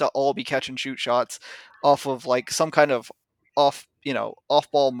like them to all be catch and shoot shots off of like some kind of off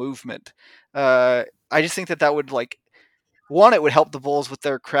ball movement. I just think that would like one, it would help the Bulls with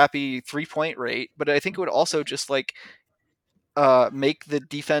their crappy 3-point rate, but I think it would also just like make the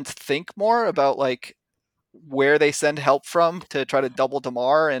defense think more about like where they send help from to try to double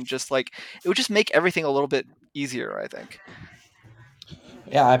DeMar, and just like it would just make everything a little bit easier, I think.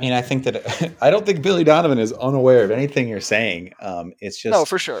 Yeah, I mean, I think that I don't think Billy Donovan is unaware of anything you're saying. It's No, just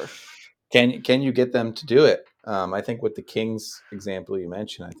for sure. can you get them to do it? I think with the Kings example you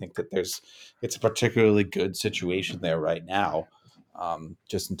mentioned, I think that it's a particularly good situation there right now.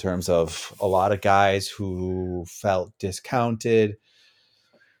 Just in terms of a lot of guys who felt discounted,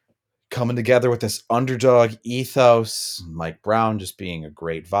 coming together with this underdog ethos, Mike Brown just being a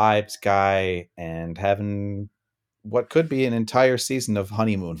great vibes guy and having what could be an entire season of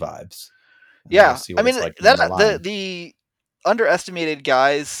honeymoon vibes. And then we'll Yeah, see I what mean it's like down that the the line. the underestimated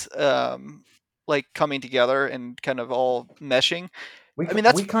guys like coming together and kind of all meshing. I mean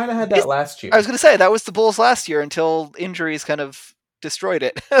that's We kind of had that bas- last I was year. going to say that was the Bulls last year until injuries kind of destroyed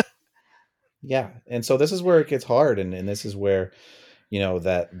it. Yeah. And so this is where it gets hard. And this is where,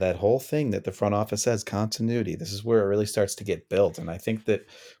 that whole thing that the front office says, continuity, this is where it really starts to get built. And I think that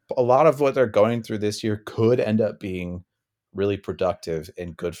a lot of what they're going through this year could end up being really productive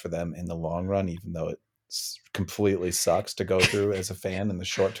and good for them in the long run, even though it completely sucks to go through as a fan in the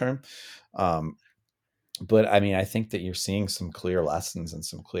short term. Um, but I mean, I think that you're seeing some clear lessons and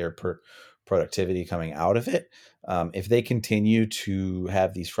some clear productivity coming out of it. If they continue to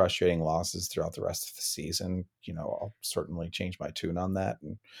have these frustrating losses throughout the rest of the season, I'll certainly change my tune on that.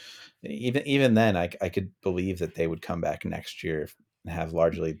 And even then, I could believe that they would come back next year and have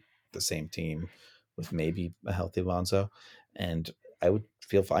largely the same team with maybe a healthy Lonzo, and I would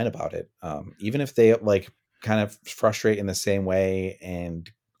feel fine about it. Even if they like kind of frustrate in the same way and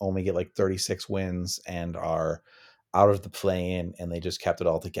only get like 36 wins and are out of the play-in and they just kept it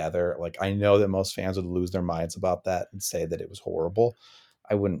all together. Like I know that most fans would lose their minds about that and say that it was horrible.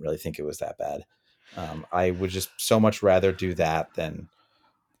 I wouldn't really think it was that bad. I would just so much rather do that than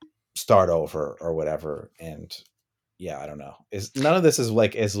start over or whatever. And yeah, I don't know. Is none of this is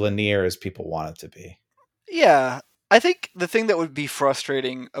like as linear as people want it to be. Yeah, I think the thing that would be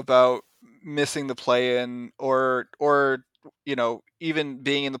frustrating about missing the play-in, or even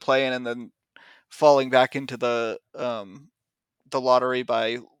being in the play-in and then falling back into the lottery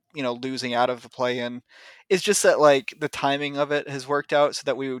by losing out of the play-in, is just that like the timing of it has worked out so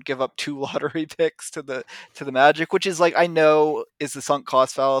that we would give up 2 lottery picks to the Magic, which is like I know is the sunk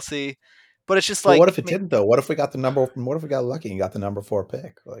cost fallacy, but it's just But what like if it didn't though? What if we got the number? What if we got lucky and got the number 4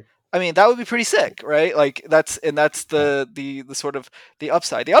 pick? Like, I mean, that would be pretty sick, right? Like that's yeah. the sort of the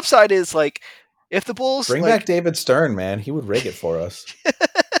upside. The upside is like if the Bulls Bring back like David Stern, man. He would rig it for us.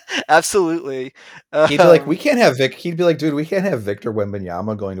 Absolutely. He'd be like, "We Um, can't have Vic." He'd be like, "Dude, we can't have Victor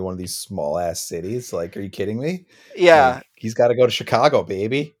Wembanyama going to one of these small ass cities. Like, are you kidding me? yeah, Like, he's got to go to Chicago,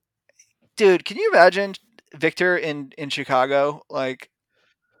 baby." dude, can you imagine Victor in Chicago? Like,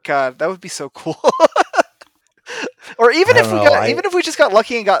 God, that would be so cool. Or I don't know. even if we just got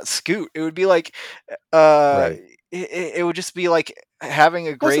lucky and got Scoot, it would be like, Right. it would just be like having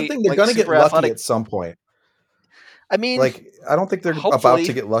a Well, that's the great, thing. They're like, gonna get super lucky athletic. at some point. I mean, Like, I don't think they're about to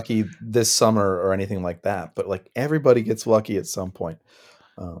hopefully, get lucky this summer or anything like that. But like, everybody gets lucky at some point.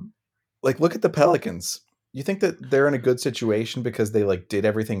 Um, like, look at the Pelicans. You think that they're in a good situation because they like did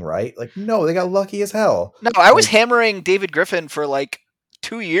everything right? Like, no, they got lucky as hell. no, I was Like, hammering David Griffin for like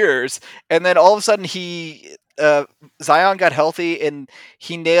 2 years, and then all of a sudden Zion got healthy, and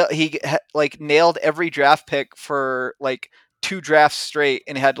like nailed every draft pick for like 2 drafts straight,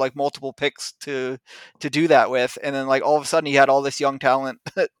 and had like multiple picks to do that with, and then like all of a sudden he had all this young talent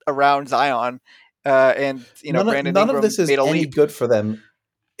around Zion, and Brandon none of Ingram this is made a any leap. good for them.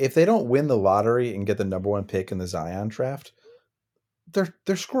 If they don't win the lottery and get the number one pick in the Zion draft,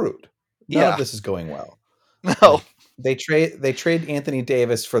 they're screwed. None of Yeah, this is going well. no, Like, they trade Anthony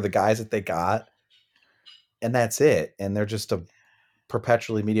Davis for the guys that they got, and that's it. And they're just a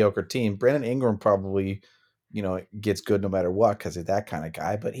perpetually mediocre team. Brandon Ingram probably, gets good no matter what because he's that kind of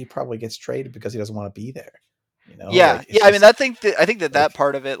guy, but he probably gets traded because he doesn't want to be there. yeah, Like, it's yeah. I mean, just I think that like, that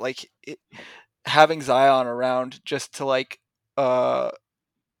part of it, like having Zion around, just to like uh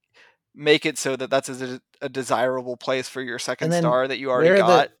make it so that that's a desirable place for your second and then star that you already where are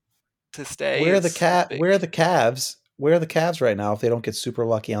got the to stay where are the is cat where big. are the Cavs? Where are the Cavs right now if they don't get super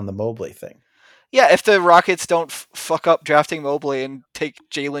lucky on the Mobley thing? Yeah, if the Rockets don't fuck up drafting Mobley and take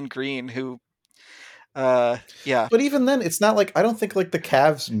Jalen Green, who, yeah, But even then, it's not like I don't think like the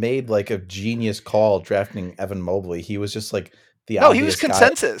Cavs made like a genius call drafting Evan Mobley. He was just like the no, he was obvious guy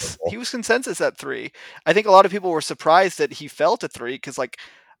consensus. He available. was consensus at 3. I think a lot of people were surprised that he fell to 3, because like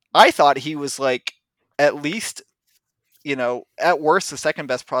I thought he was like at least, at worst, the second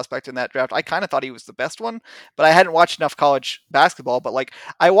best prospect in that draft. I kind of thought he was the best one, but I hadn't watched enough college basketball. But like,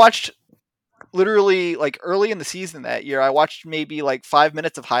 I watched literally like early in the season that year, I watched maybe like 5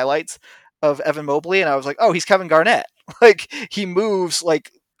 minutes of highlights of Evan Mobley, and I was like, oh, he's Kevin Garnett. Like, he moves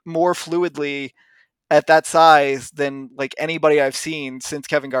like more fluidly at that size than like anybody I've seen since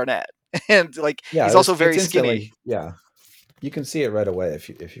Kevin Garnett. And like, Yeah, he's also it's very instantly, skinny. yeah. You can see it right away if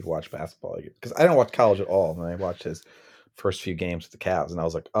you watch basketball, because I don't watch college at all, and I watched his first few games with the Cavs, and I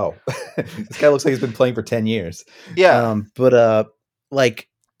was like, oh, this guy looks like he's been playing for 10 years. Yeah. But like,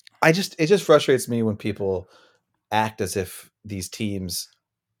 it just frustrates me when people act as if these teams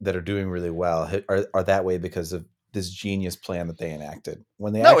that are doing really well are that way because of this genius plan that they enacted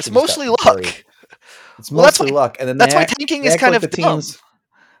when they No, it's actually just got mostly very. luck. It's Well, mostly luck, and then that's why tanking they is act kind like of the dumb, teams.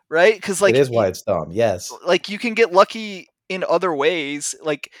 right? Because It like is why it's dumb. Yes. like you can get lucky in other ways.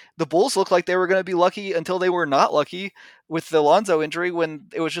 Like, the Bulls looked like they were going to be lucky until they were not lucky with the Lonzo injury, when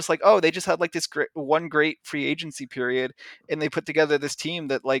it was just like, oh, they just had like this great free agency period, and they put together this team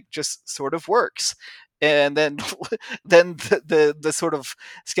that like just sort of works. And then then the sort of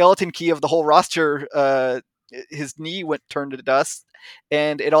skeleton key of the whole roster, his knee went turned to dust,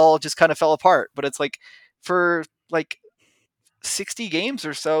 and it all just kind of fell apart. But it's like, for like 60 games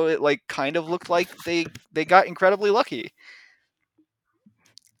or so, it like kind of looked like they got incredibly lucky.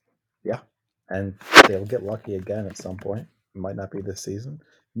 Yeah, and they'll get lucky again at some point. It might not be this season.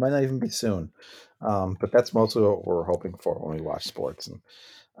 It might not even be soon. But that's mostly what we're hoping for when we watch sports. And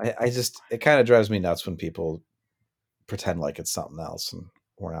I just it kind of drives me nuts when people pretend like it's something else, and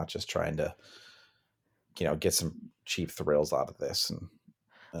we're not just trying to get some cheap thrills out of this. And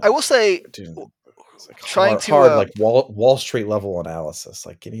I will say, dude, it's like trying hard, to hard like Wall Street level analysis.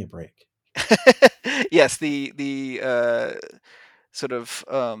 Like, give me a break. yes, the sort of,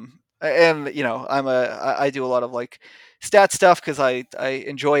 and I do a lot of like stat stuff because I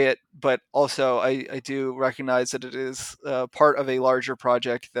enjoy it, but also I do recognize that it is part of a larger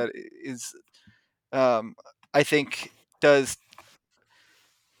project that is, um, I think, does,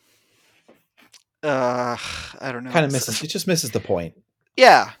 uh, I don't know. Kind of misses. It just misses the point.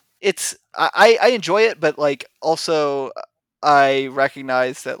 Yeah, I enjoy it, but like also I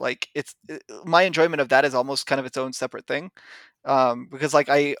recognize that like my enjoyment of that is almost kind of its own separate thing, because like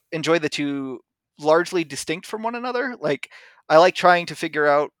I enjoy the two largely distinct from one another. Like, I like trying to figure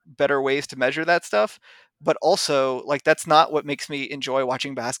out better ways to measure that stuff, but also like that's not what makes me enjoy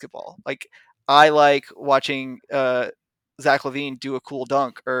watching basketball. Like, I like watching Zach Levine do a cool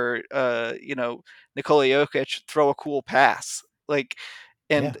dunk, or Nikola Jokic throw a cool pass. Like,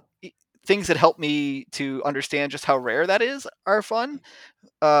 Yeah. and things that help me to understand just how rare that is are fun.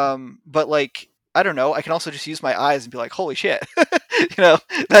 But like, I don't know, I can also just use my eyes and be like, holy shit,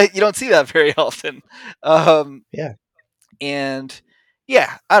 that, you don't see that very often. Um, Yeah. and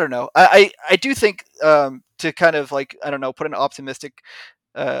yeah, I don't know. I do think, to kind of like, I don't know, put an optimistic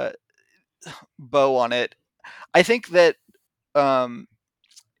uh, bow on it. I think that, um,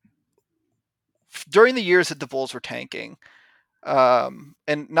 during the years that the Bulls were tanking, and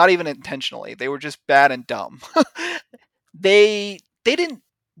not even intentionally, they were just bad and dumb. They didn't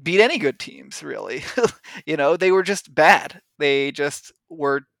beat any good teams really. They were just bad. They just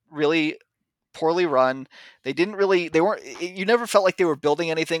were really poorly run. They weren't, you never felt like they were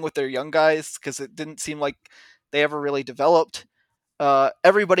building anything with their young guys because it didn't seem like they ever really developed.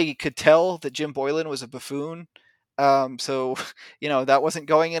 Everybody could tell that Jim Boylan was a buffoon. So that wasn't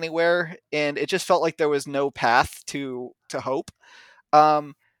going anywhere, and it just felt like there was no path to hope.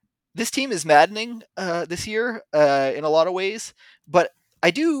 Um, this team is maddening this year in a lot of ways, but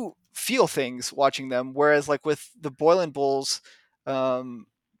I do feel things watching them. Whereas like with the Boylan Bulls, um,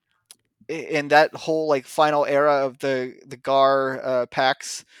 in that whole like final era of the Gar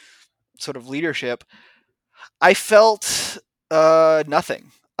Pax sort of leadership, I felt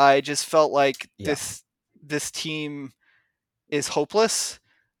nothing. I just felt like Yeah. this team is hopeless.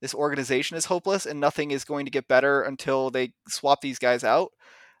 This organization is hopeless, and nothing is going to get better until they swap these guys out.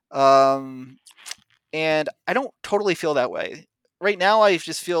 Um, and I don't totally feel that way right now. I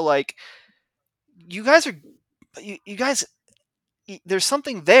just feel like you guys are you guys. There's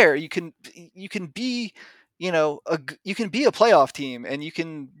something there. You can be, you can be a playoff team, and you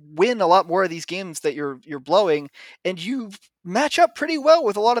can win a lot more of these games that you're blowing, and you match up pretty well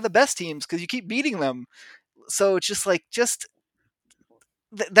with a lot of the best teams because you keep beating them. So it's just like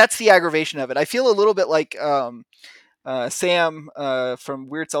that's the aggravation of it. I feel a little bit like, Sam, from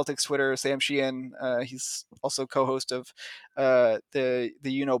Weird Celtics Twitter, Sam Sheehan. He's also co-host of the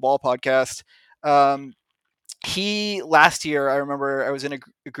Ball podcast. Um, he last year, I remember I was in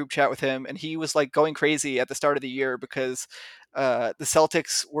a group chat with him, and he was like going crazy at the start of the year because the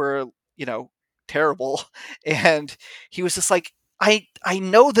Celtics were, terrible, and he was just like, I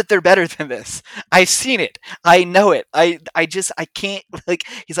know that they're better than this. I've seen it. I know it. I can't, like,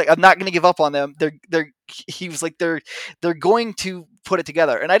 he's like, I'm not going to give up on them. He was like, they're going to put it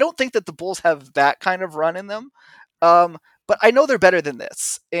together. And I don't think that the Bulls have that kind of run in them. But I know they're better than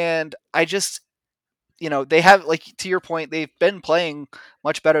this. And I just, they have, like, to your point, they've been playing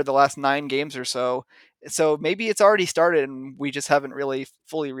much better the last 9 games or so. So maybe it's already started and we just haven't really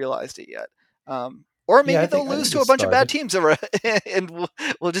fully realized it yet. Or Yeah, maybe I they'll think I lose think to a it's bunch of bad started. teams, and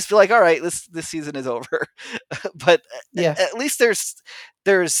we'll just be like, all right, this season is over. But Yeah. at least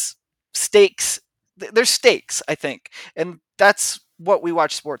there's stakes. There's stakes, I think, and that's what we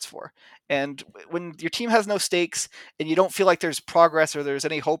watch sports for. And when your team has no stakes and you don't feel like there's progress or there's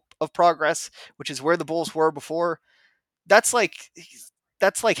any hope of progress, which is where the Bulls were before, that's like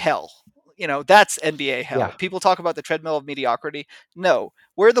that's like hell. That's NBA hell. Yeah. People talk about the treadmill of mediocrity. No,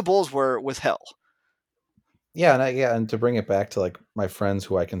 where the Bulls were was hell. And to bring it back to like my friends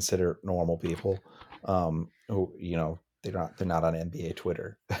who I consider normal people, who they're not on NBA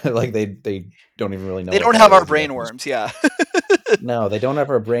Twitter, like they don't even really know They what don't that have our is. brain worms, yeah. No, they don't have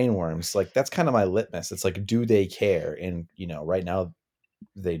our brain worms. Like that's kind of my litmus. It's like, do they care? And right now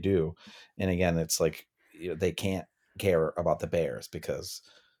they do. And again, it's like they can't care about the Bears because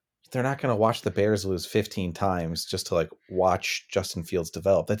they're not going to watch the Bears lose 15 times just to like watch Justin Fields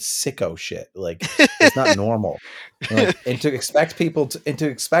develop. That's sicko shit. Like that's not normal. And like and to expect people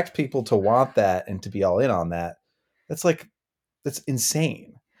to want that and to be all in on that, that's like that's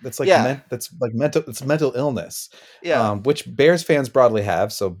insane. That's like Yeah, mental illness. yeah. Which Bears fans broadly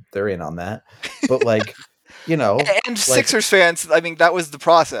have, so they're in on that. But like, And like Sixers fans, I mean, that was the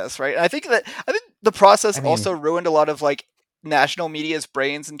process, right? And I think the process I mean, also ruined a lot of like national media's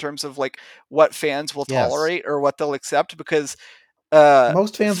brains in terms of like what fans will yes. tolerate or what they'll accept, because uh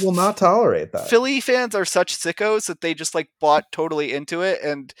Most fans will not tolerate that. Philly fans are such sickos that they just like bought totally into it,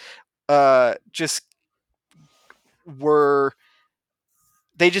 and just were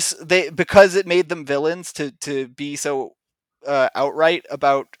they because it made them villains to be so outright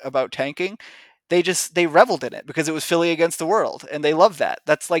about tanking. They reveled in it because it was Philly against the world, and they love that.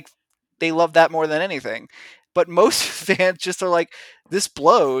 That's like, they love that more than anything. But most fans just are like, this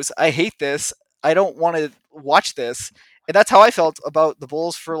blows. I hate this. I don't want to watch this. And that's how I felt about the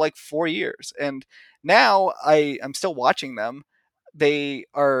Bulls for like 4 years. And now I'm still watching them. They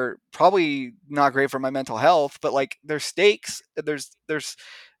are probably not great for my mental health, but like, there's stakes. There's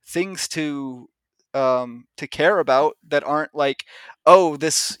things to care about that aren't like, oh,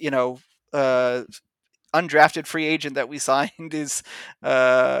 this, undrafted free agent that we signed is,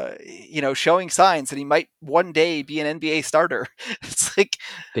 showing signs that he might one day be an NBA starter. It's like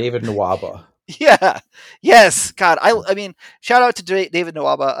David Nwaba. yeah, yes, God, I mean, shout out to David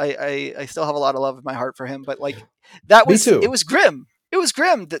Nwaba. I still have a lot of love in my heart for him, but like Me it too. was grim. It was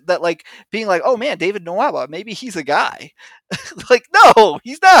grim that like being like, oh man, David Nwaba, maybe he's a guy. Like, no,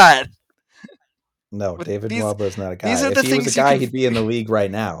 he's not. No, But David these Nwaba is not a these guy. are If the he was a things you guy, can. he'd be in the league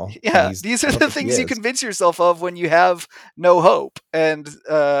right now, and Yeah, these I are don't the think he things you is. convince yourself of when you have no hope. And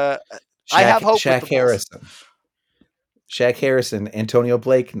I have hope with the Shaq Bulls. Harrison. Shaq Harrison, Antonio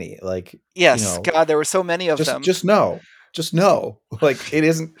Blakeney, like, Yes, God, there were so many of them. just know, like it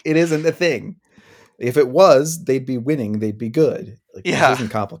isn't a thing. If it was, they'd be winning, they'd be good. Like this Yeah, isn't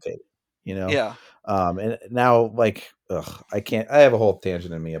complicated, yeah, And now, like, I can't. I have a whole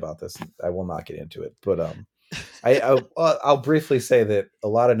tangent in me about this. I will not get into it, but I'll briefly say that a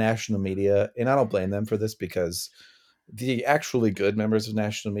lot of national media, and I don't blame them for this because the actually good members of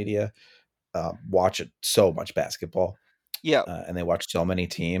national media watch so much basketball, yeah, and they watch so many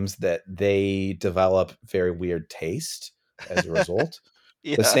teams that they develop very weird taste as a result.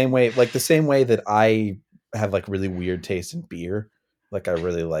 yeah. The same way that I have like really weird taste in beer. Like I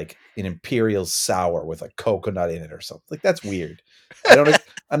really like an imperial sour with a coconut in it or something. Like that's weird. I don't.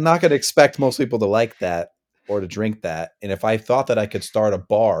 I'm not going to expect most people to like that or to drink that. And if I thought that I could start a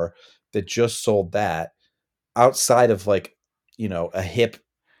bar that just sold that outside of like, a hip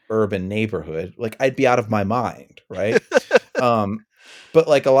urban neighborhood, like I'd be out of my mind, right? Um, but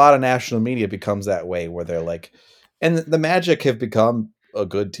like a lot of national media becomes that way where they're like, and the Magic have become a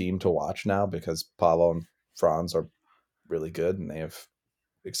good team to watch now because Paulo and Franz are really good and they have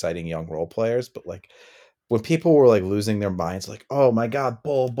exciting young role players. But like when people were like losing their minds, like, oh my God,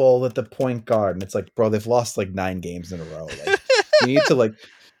 Bull at the point guard. And it's like, bro, they've lost like 9 games in a row. Like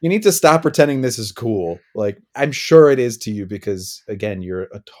you need to stop pretending this is cool. Like I'm sure it is to you because again, you're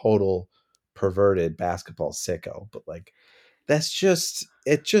a total perverted basketball sicko, but like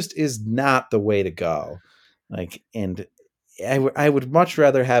it just is not the way to go. Like, and I would much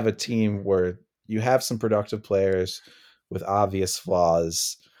rather have a team where you have some productive players with obvious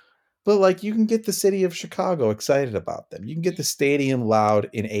flaws, but like you can get the city of Chicago excited about them. You can get the stadium loud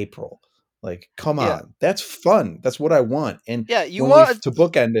in April. Like, come Yeah, on, that's fun. That's what I want. And yeah. to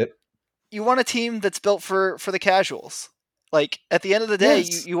bookend it, You want a team that's built for the casuals. Like at the end of the day,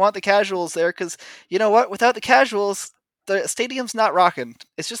 yes, you want the casuals there because you know what? Without the casuals, the stadium's not rocking.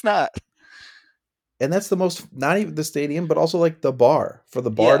 It's just not. and that's the most not even the stadium but also like the bar for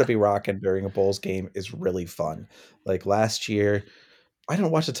the bar to Yeah, be rocking during a Bulls game is really fun. Like last year I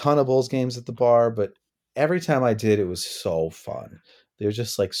didn't watch a ton of Bulls games at the bar, but every time I did it was so fun. There's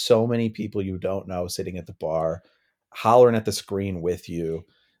just like so many people you don't know sitting at the bar hollering at the screen with you,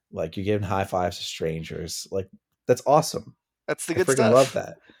 like you're giving high fives to strangers. Like that's awesome. that's the I good freaking love stuff.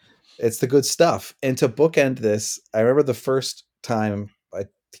 that. It's the good stuff. And to bookend this, I remember the first time I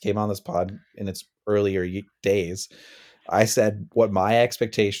came on this pod in its earlier days, I said what my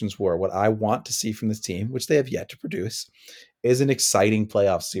expectations were, what I want to see from this team, which they have yet to produce, is an exciting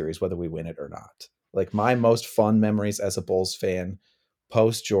playoff series, whether we win it or not. Like my most fun memories as a Bulls fan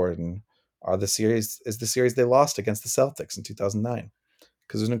post Jordan are the series they lost against the Celtics in 2009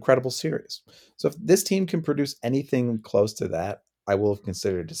 because it was an incredible series. So if this team can produce anything close to that, I will have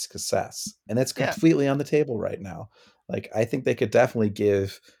considered it a success. And it's Yeah, completely on the table right now. Like I think they could definitely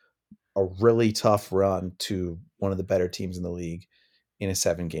give a really tough run to one of the better teams in the league in a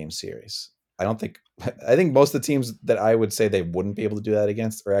 7-game series. I think most of the teams that I would say they wouldn't be able to do that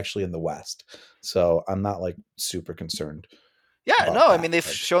against are actually in the West. So I'm not like super concerned yeah. about No, I mean that. they've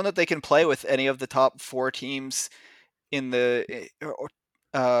Like, shown that they can play with any of the top four teams in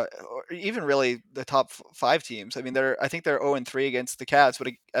or even really the top five teams. I mean, I think they're 0-3 against the Cavs,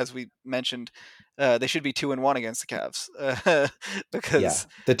 but as we mentioned, they should be 2-1 against the Cavs yeah, because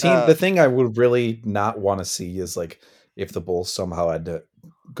the thing I would really not want to see is like if the Bulls somehow had to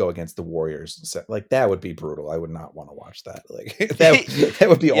go against the Warriors. Like that would be brutal. I would not want to watch that. Like that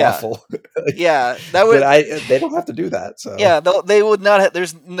would be yeah, awful. Like, yeah, that but would. they don't have to do that. So Yeah, they would not.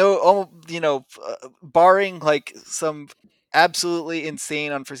 There's no, barring like some absolutely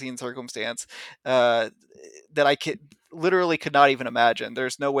insane, unforeseen circumstance uh, that I could not even imagine.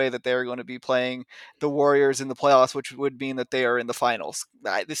 There's no way that they're going to be playing the Warriors in the playoffs, which would mean that they are in the finals.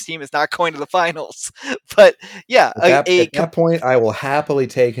 This team is not going to the finals. But yeah, at that point, I will happily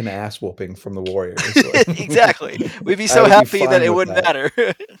take an ass whooping from the Warriors. Like, exactly. We'd be I so would be happy that fine it with wouldn't that. matter.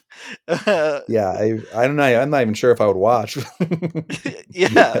 Yeah, I don't know. I'm not even sure if I would watch.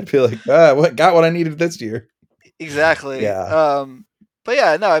 Yeah, I'd be like, what got what I needed this year. exactly. Yeah, But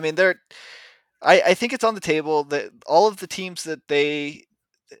yeah, no, I mean I think it's on the table that all of the teams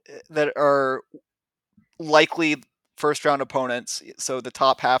that are likely first round opponents, so the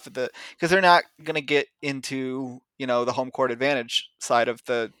top half of the, because they're not going to get into, the home court advantage side of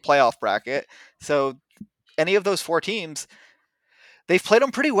the playoff bracket. So any of those four teams, they've played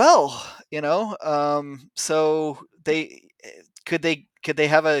them pretty well, so they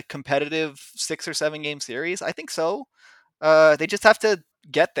have a competitive 6 or 7 game series? I think so. They just have to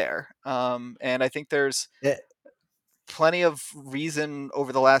get there. And I think there's Eh, plenty of reason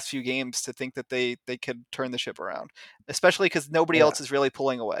over the last few games to think that they could turn the ship around, especially because nobody and else is really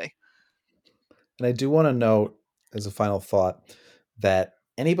pulling away. And I do want to note, as a final thought, that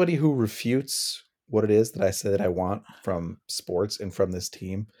anybody who refutes what it is that I say that I want from sports and from this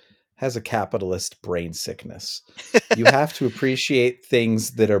team has a capitalist brain sickness. You have to appreciate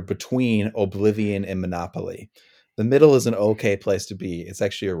things that are between Oblivion and Monopoly. The middle is an okay place to be. It's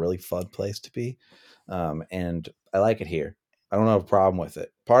actually a really fun place to be. And I like it here. I don't have a problem with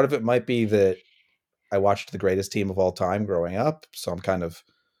it. Part of it might be that I watched the greatest team of all time growing up. So I'm kind of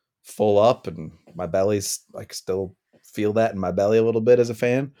full up and my belly's like still feel that in my belly a little bit as a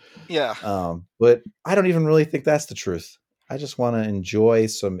fan. Yeah. But I don't even really think that's the truth. I just want to enjoy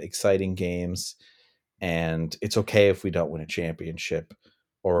some exciting games, and it's okay if we don't win a championship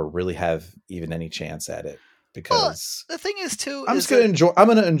or really have even any chance at it, Well, because the thing is too I'm is just going that to enjoy I'm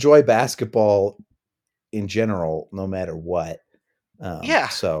going to enjoy basketball in general no matter what. yeah,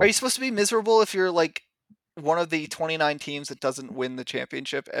 are you So supposed to be miserable if you're like one of the 29 teams that doesn't win the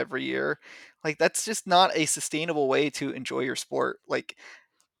championship every year? Like that's just not a sustainable way to enjoy your sport. Like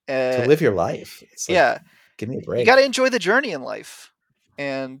to uh live your life, it's like, yeah, give me a you got to break. enjoy the journey in life.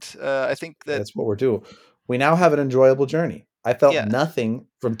 And I think that That's what we're doing. We now have an enjoyable journey. I felt yeah, nothing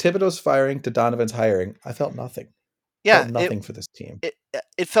from Thibodeau's firing to Donovan's hiring. I felt nothing. yeah, Felt nothing for this team.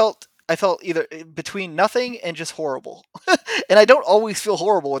 it felt, I felt either between nothing and just horrible. And I don't always feel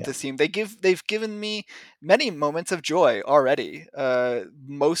horrible with Yeah. this team. They've given me many moments of joy already.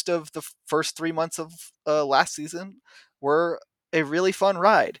 Most of the first 3 months of last season were a really fun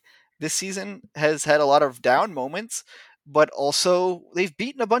ride. This season has had a lot of down moments, but also they've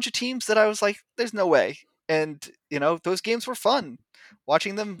beaten a bunch of teams that I was like, "There's no way." And those games were fun.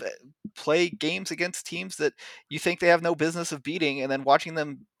 Watching them play games against teams that you think they have no business of beating, and then watching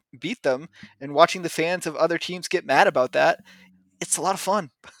them beat them, and watching the fans of other teams get mad about that, it's a lot of fun.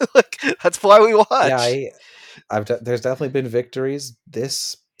 Like that's why we Yeah, watch. there's definitely been victories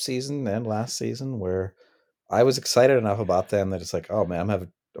this season and last season where I was excited enough about them that it's like, oh man,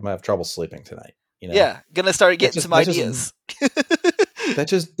 I'm gonna have trouble sleeping tonight. You know, Yeah, gonna start that getting just some that just ideas.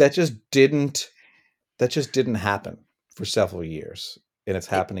 that just didn't happen for several years, and it's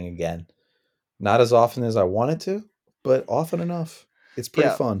happening again. Not as often as I wanted to, but often enough. It's pretty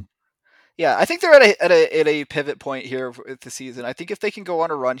Yeah, fun. yeah, I think they're at a pivot point here with the season. I think if they can go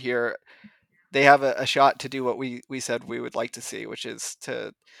on a run here, they have a shot to do what we said we would like to see, which is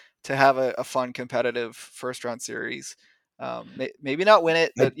to have a fun, competitive first round series. Maybe not win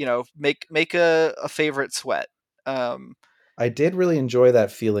it, I but make a favorite sweat. Um, I did really enjoy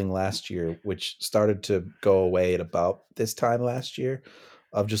that feeling last year, which started to go away at about this time last year,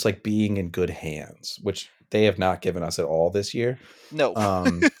 of just like being in good hands, which they have not given us at all this year. no,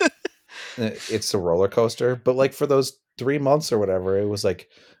 Um, it's a roller coaster, but like for those 3 months or whatever, it was like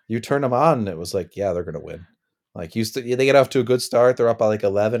you turn them on, and it was like, yeah, they're gonna win. Like they get off to a good start. They're up by like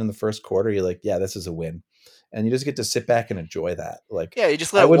 11 in the first quarter. You're like, yeah, this is a win, and you just get to sit back and enjoy that. Like yeah, you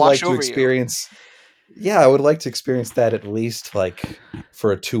just let I it would wash like to over you. experience yeah, I would like to experience that at least like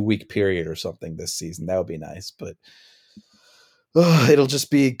for a 2 week period or something this season. That would be nice, but it'll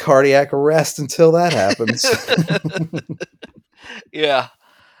just be cardiac arrest until that happens. Yeah.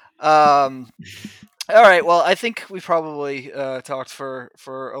 Um, all right. Well, I think we probably talked for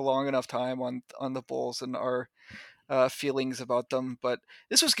a long enough time on the Bulls and our feelings about them. But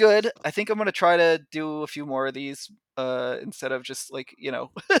this was good. I think I'm gonna try to do a few more of these instead of just like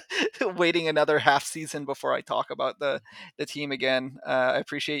waiting another half season before I talk about the team again. I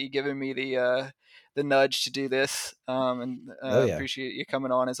appreciate you giving me the nudge to do this, and Oh yeah. appreciate you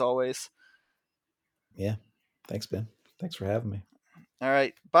coming on as always. Yeah. Thanks, Ben. Thanks for having me. All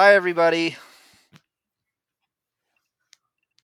right, bye everybody.